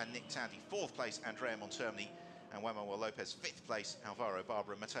Holzer and Nick Tandy. Fourth place, Andrea Montermini. and Juan Manuel Lopez 5th place, Alvaro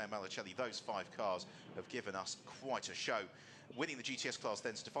Barber and Matteo Malicelli. Those 5 cars have given us quite a show. Winning the GTS class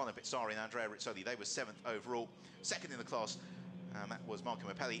then, Stefano Pizzari and Andrea Rizzoli, they were 7th overall. 2nd in the class, and that was Marco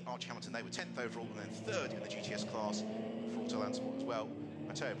Mappelli, Archie Hamilton, they were 10th overall, and then 3rd in the GTS class for Autoland Sport as well,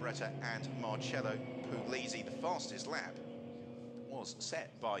 Matteo Beretta and Marcello Puglisi. The fastest lap was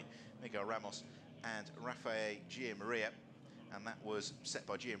set by Miguel Ramos and Rafael Gianmaria, and that was set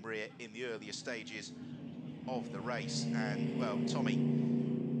by Gianmaria in the earlier stages of the race. And well, Tommy,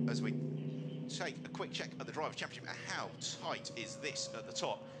 as we take a quick check at the Drivers' Championship, how tight is this at the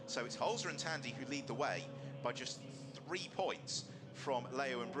top? So it's Holzer and Tandy who lead the way by just 3 points from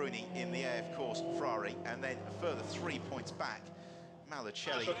Leo and Bruni in the AF Course Ferrari, and then a further 3 points back,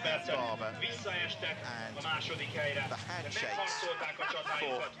 Malicelli and Barber, and the handshakes for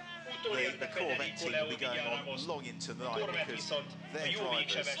the Corvette team will be going on long into the night because their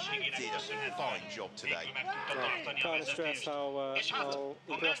drivers did a fine job today. Can't stress how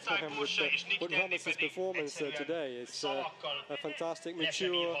impressed I am with Ramos's performance today. It's a fantastic,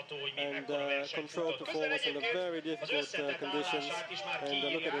 mature and controlled performance in the very difficult conditions.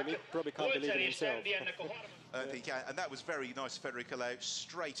 And look at him, he probably can't believe it himself. I don't think he can. And that was very nice, Federico Leo,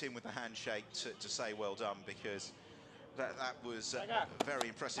 straight in with the handshake to say well done, because that was very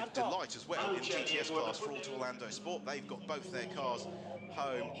impressive. Delight as well in the GTS class for Auto Orlando Sport. They've got both their cars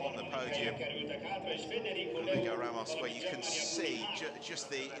home on the podium. Miguel Ramos, where you can see just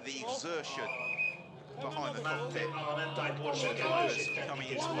the exertion behind the cockpit coming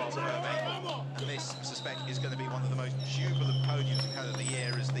into Parc Fermé. And this, I suspect, is going to be one of the most jubilant podiums we've had of the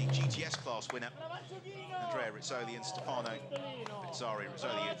year, as the GTS class winner, Andrea Rizzoli and Stefano Pizzari.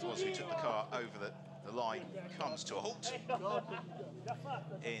 Rizzoli, it was who took the car over the line, comes to a halt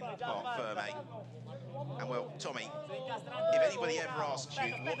in Parc Fermé. And well, Tommy, if anybody ever asks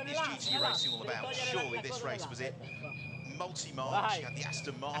you what is GT racing all about, surely this race was it. Multi-march, you had the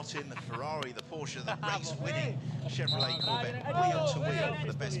Aston Martin, the Ferrari, the Porsche, the race-winning Chevrolet Corvette, wheel to wheel for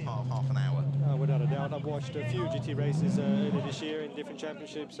the best part of half an hour. Without a doubt, I've watched a few GT races earlier this year in different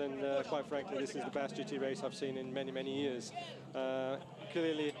championships, and quite frankly, this is the best GT race I've seen in many, many years.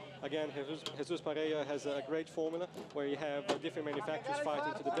 Clearly, again, Jesus Pereira has a great formula where you have different manufacturers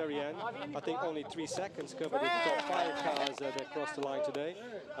fighting to the very end. I think only 3 seconds covered the top 5 cars that crossed the line today,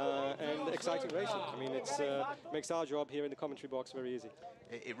 and exciting racing. I mean, it makes our job here in the commentary box very easy.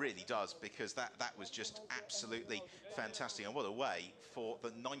 It really does, because that was just absolutely fantastic. And what a way for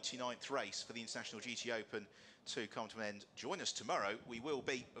the 99th race for the International GT Open to come to an end. Join us tomorrow. We will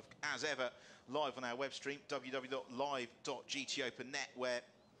be, as ever, live on our web stream, www.live.gtopen.net, where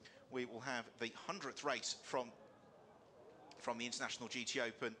we will have the 100th race from the International GT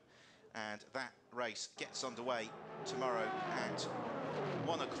Open, and that race gets underway tomorrow at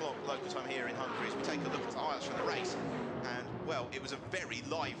 1 o'clock local time here in Hungary, as we take a look at the highlights from the race. And well, it was a very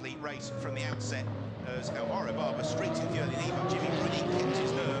lively race from the outset, as Alvaro Barber streaked in the early lead, but Jimmy Bruni kept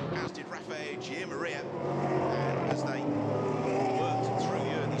his nerve, as did Rafael Gianmaria. And as they worked through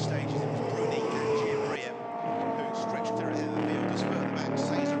the early stages, it was Bruni and Gianmaria who stretched clear ahead of the field. As further back,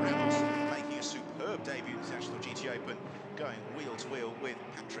 Cesar Ramos making a superb debut in the National GT Open, going wheel to wheel with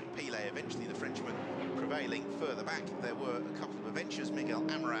Patrick Pilet, eventually the Frenchman prevailing. Further back, there were a couple of adventures. Miguel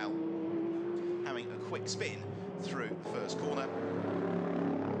Amaral having a quick spin through the first corner,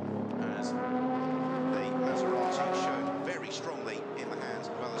 as the Maserati showed very strongly in the hands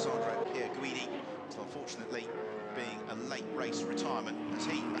of Alessandro Pierguidi, so unfortunately being a late race retirement as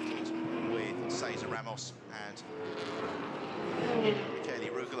he battled with Cesar Ramos and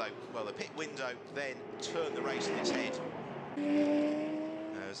Michele Rugolo. Well, the pit window then turned the race on its head,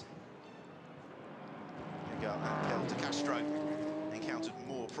 as Miguel Angel de Castro encountered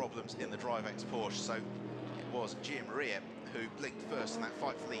more problems in the DriveX Porsche. So it was Gianmaria who blinked first in that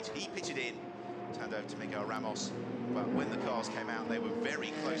fight for lead. He pitted in, turned over to Miguel Ramos, but when the cars came out, they were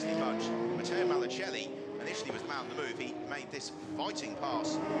very closely bunched. Matteo Malicelli initially was man on the move. He made this fighting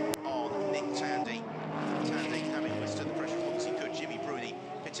pass on Nick Tandy. Tandy having withstood the pressure as long as he could. Jimmy Bruni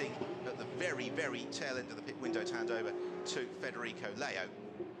pitting at the very, very tail end of the pit window to hand over to Federico Leo.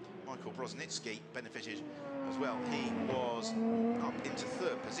 Michael Broznicki benefited as well. He was up into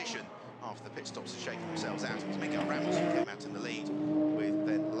 3rd position after the pit stops had shaken themselves out. It was Miguel Ramos who came out in the lead, with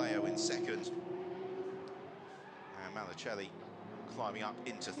then Leo in 2nd. And Malicelli climbing up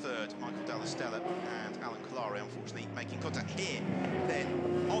into 3rd. Michael Dalla Stella and Alan Collari unfortunately making contact here. Then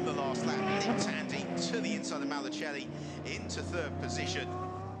on the last lap, Nick Tandy to the inside of Malicelli into 3rd position.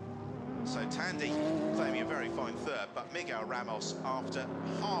 So Tandy claiming a very fine 3rd, but Miguel Ramos, after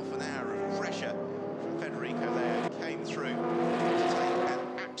half an hour of pressure from Federico Leo, came through to take an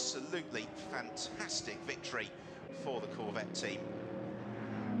absolutely fantastic victory for the Corvette team.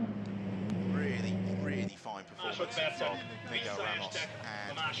 Really, really fine performance from Miguel Ramos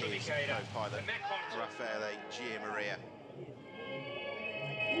and his co-pilot Raffaele Giammaria.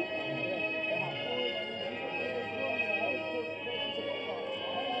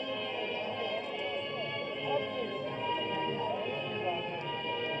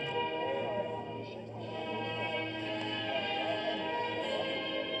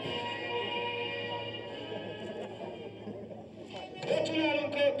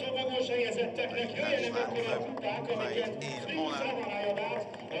 Played in honour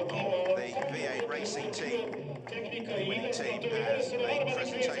of the V8 racing team, the winning team, as a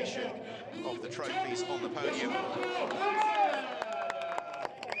presentation of the trophies on the podium for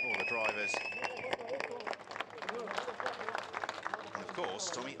the drivers. And of course,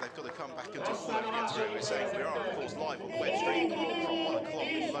 Tommy, they've got to come back and do all they can get through. We're saying we are, of course, live on the web stream from 1 o'clock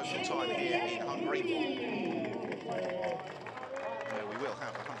local time here in Hungary. We will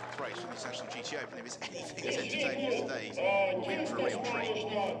have the 100th race from the International GT Open. If it's anything as entertaining as today's, we'll be in for a real treat.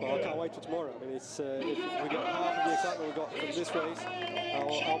 Well, I can't wait for tomorrow. I mean, it's, if we get half of the excitement we got from this race,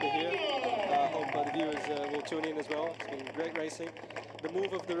 I'll be here. I hope the viewers will tune in as well. It's been great racing. The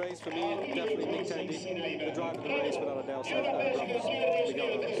move of the race for me, definitely Nick Tandy. The drive of the race, without a doubt, Ramos.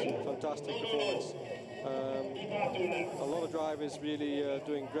 Fantastic performance. A lot of drivers really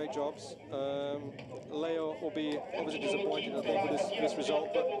doing great jobs. Leo will be obviously disappointed, I think, with this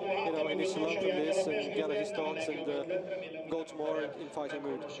result, but you know, he needs to learn from this and gather his thoughts and go tomorrow in fighting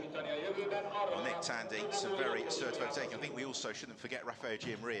mood. Well, Nick Tandy, some very assertive overtaking. I think we also shouldn't forget Raffaele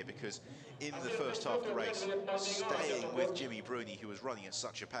Giammaria, because in the first half of the race, staying with Jimmy Bruni, who was running at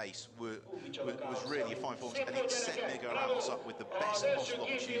such a pace, was really a fine performance, and it set Miguel Ramos up with the best possible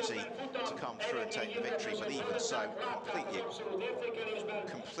opportunity to come through and take the victory. But even so,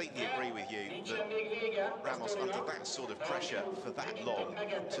 completely agree with you that Ramos, under that sort of pressure for that long,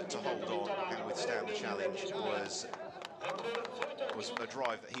 to hold on and withstand the challenge was a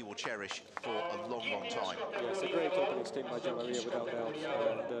drive that he will cherish for a long, long time. Yeah, it's a great opening stint by Giammaria, without doubt.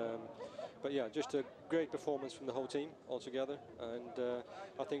 And, but yeah, just a great performance from the whole team altogether. And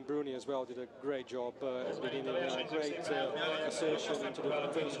I think Bruni as well did a great job at the beginning. Great assertion into the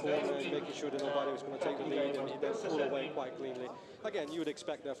first corner, and making sure that nobody was going to take the lead, and he then pulled away quite cleanly. Again, you would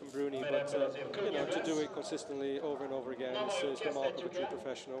expect that from Bruni, but you know, to do it consistently over and over again is the mark of a true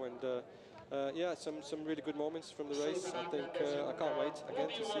professional. And yeah, some really good moments from the race. I think I can't wait again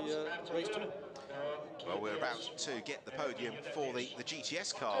to see race 2. Well, we're about to get the podium for the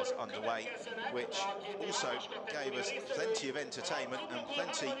GTS cars underway, which also gave us plenty of entertainment and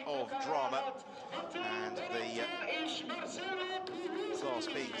plenty of drama. And the Class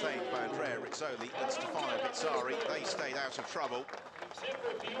B played by Andrea Rizzoli and Stefano Pizzari, they stayed out of trouble.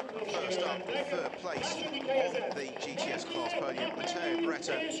 First up, third place on the GTS class podium, Matteo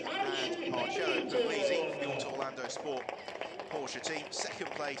Beretta and Marcello Puglisi, the Auto Orlando Sport Porsche team.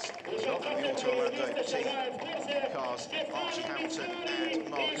 Second place of the Auto Orlando team cars, Archie Hamilton and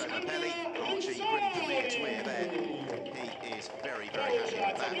Marco Napelli. Archie bringing from ear to ear there. He is very, very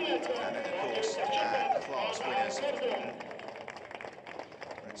happy with that. And then, of course, class winners,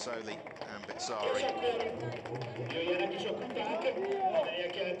 Rizzoli and Pizzari.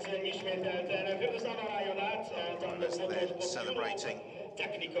 As they're celebrating on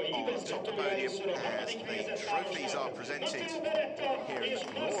top of the podium as the trophies are presented here in the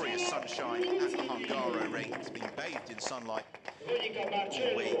glorious sunshine at the Hungaroring. It's been bathed in sunlight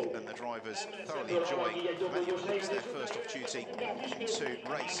all week, and the drivers thoroughly enjoying, many of them, it's their first opportunity to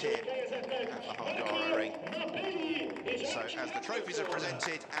race here at the Hungaroring. So as the trophies are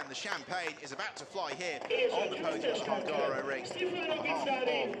presented and the champagne is about to fly here on the podium at the Hungaroring, on behalf of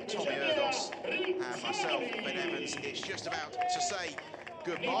Tommy Erdos and myself, Ben Evans, it's just about to say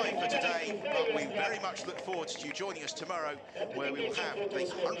goodbye for today, but we very much look forward to you joining us tomorrow, where we will have the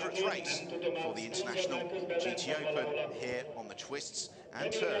 100th race for the International GT Open here on the twists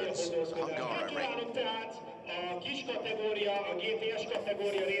and turns of the Hungaroring. A kis kategória, a GTS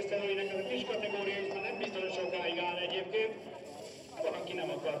kategória résztvevőinek, ez a kis kategória is már nem biztos, hogy sokáig áll egyébként. Van, aki nem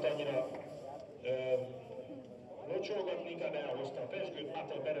akart annyira locsolgatni, inkább elhozta a pezsgőt,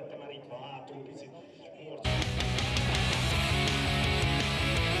 hát a Beretta már itt van hátul, picit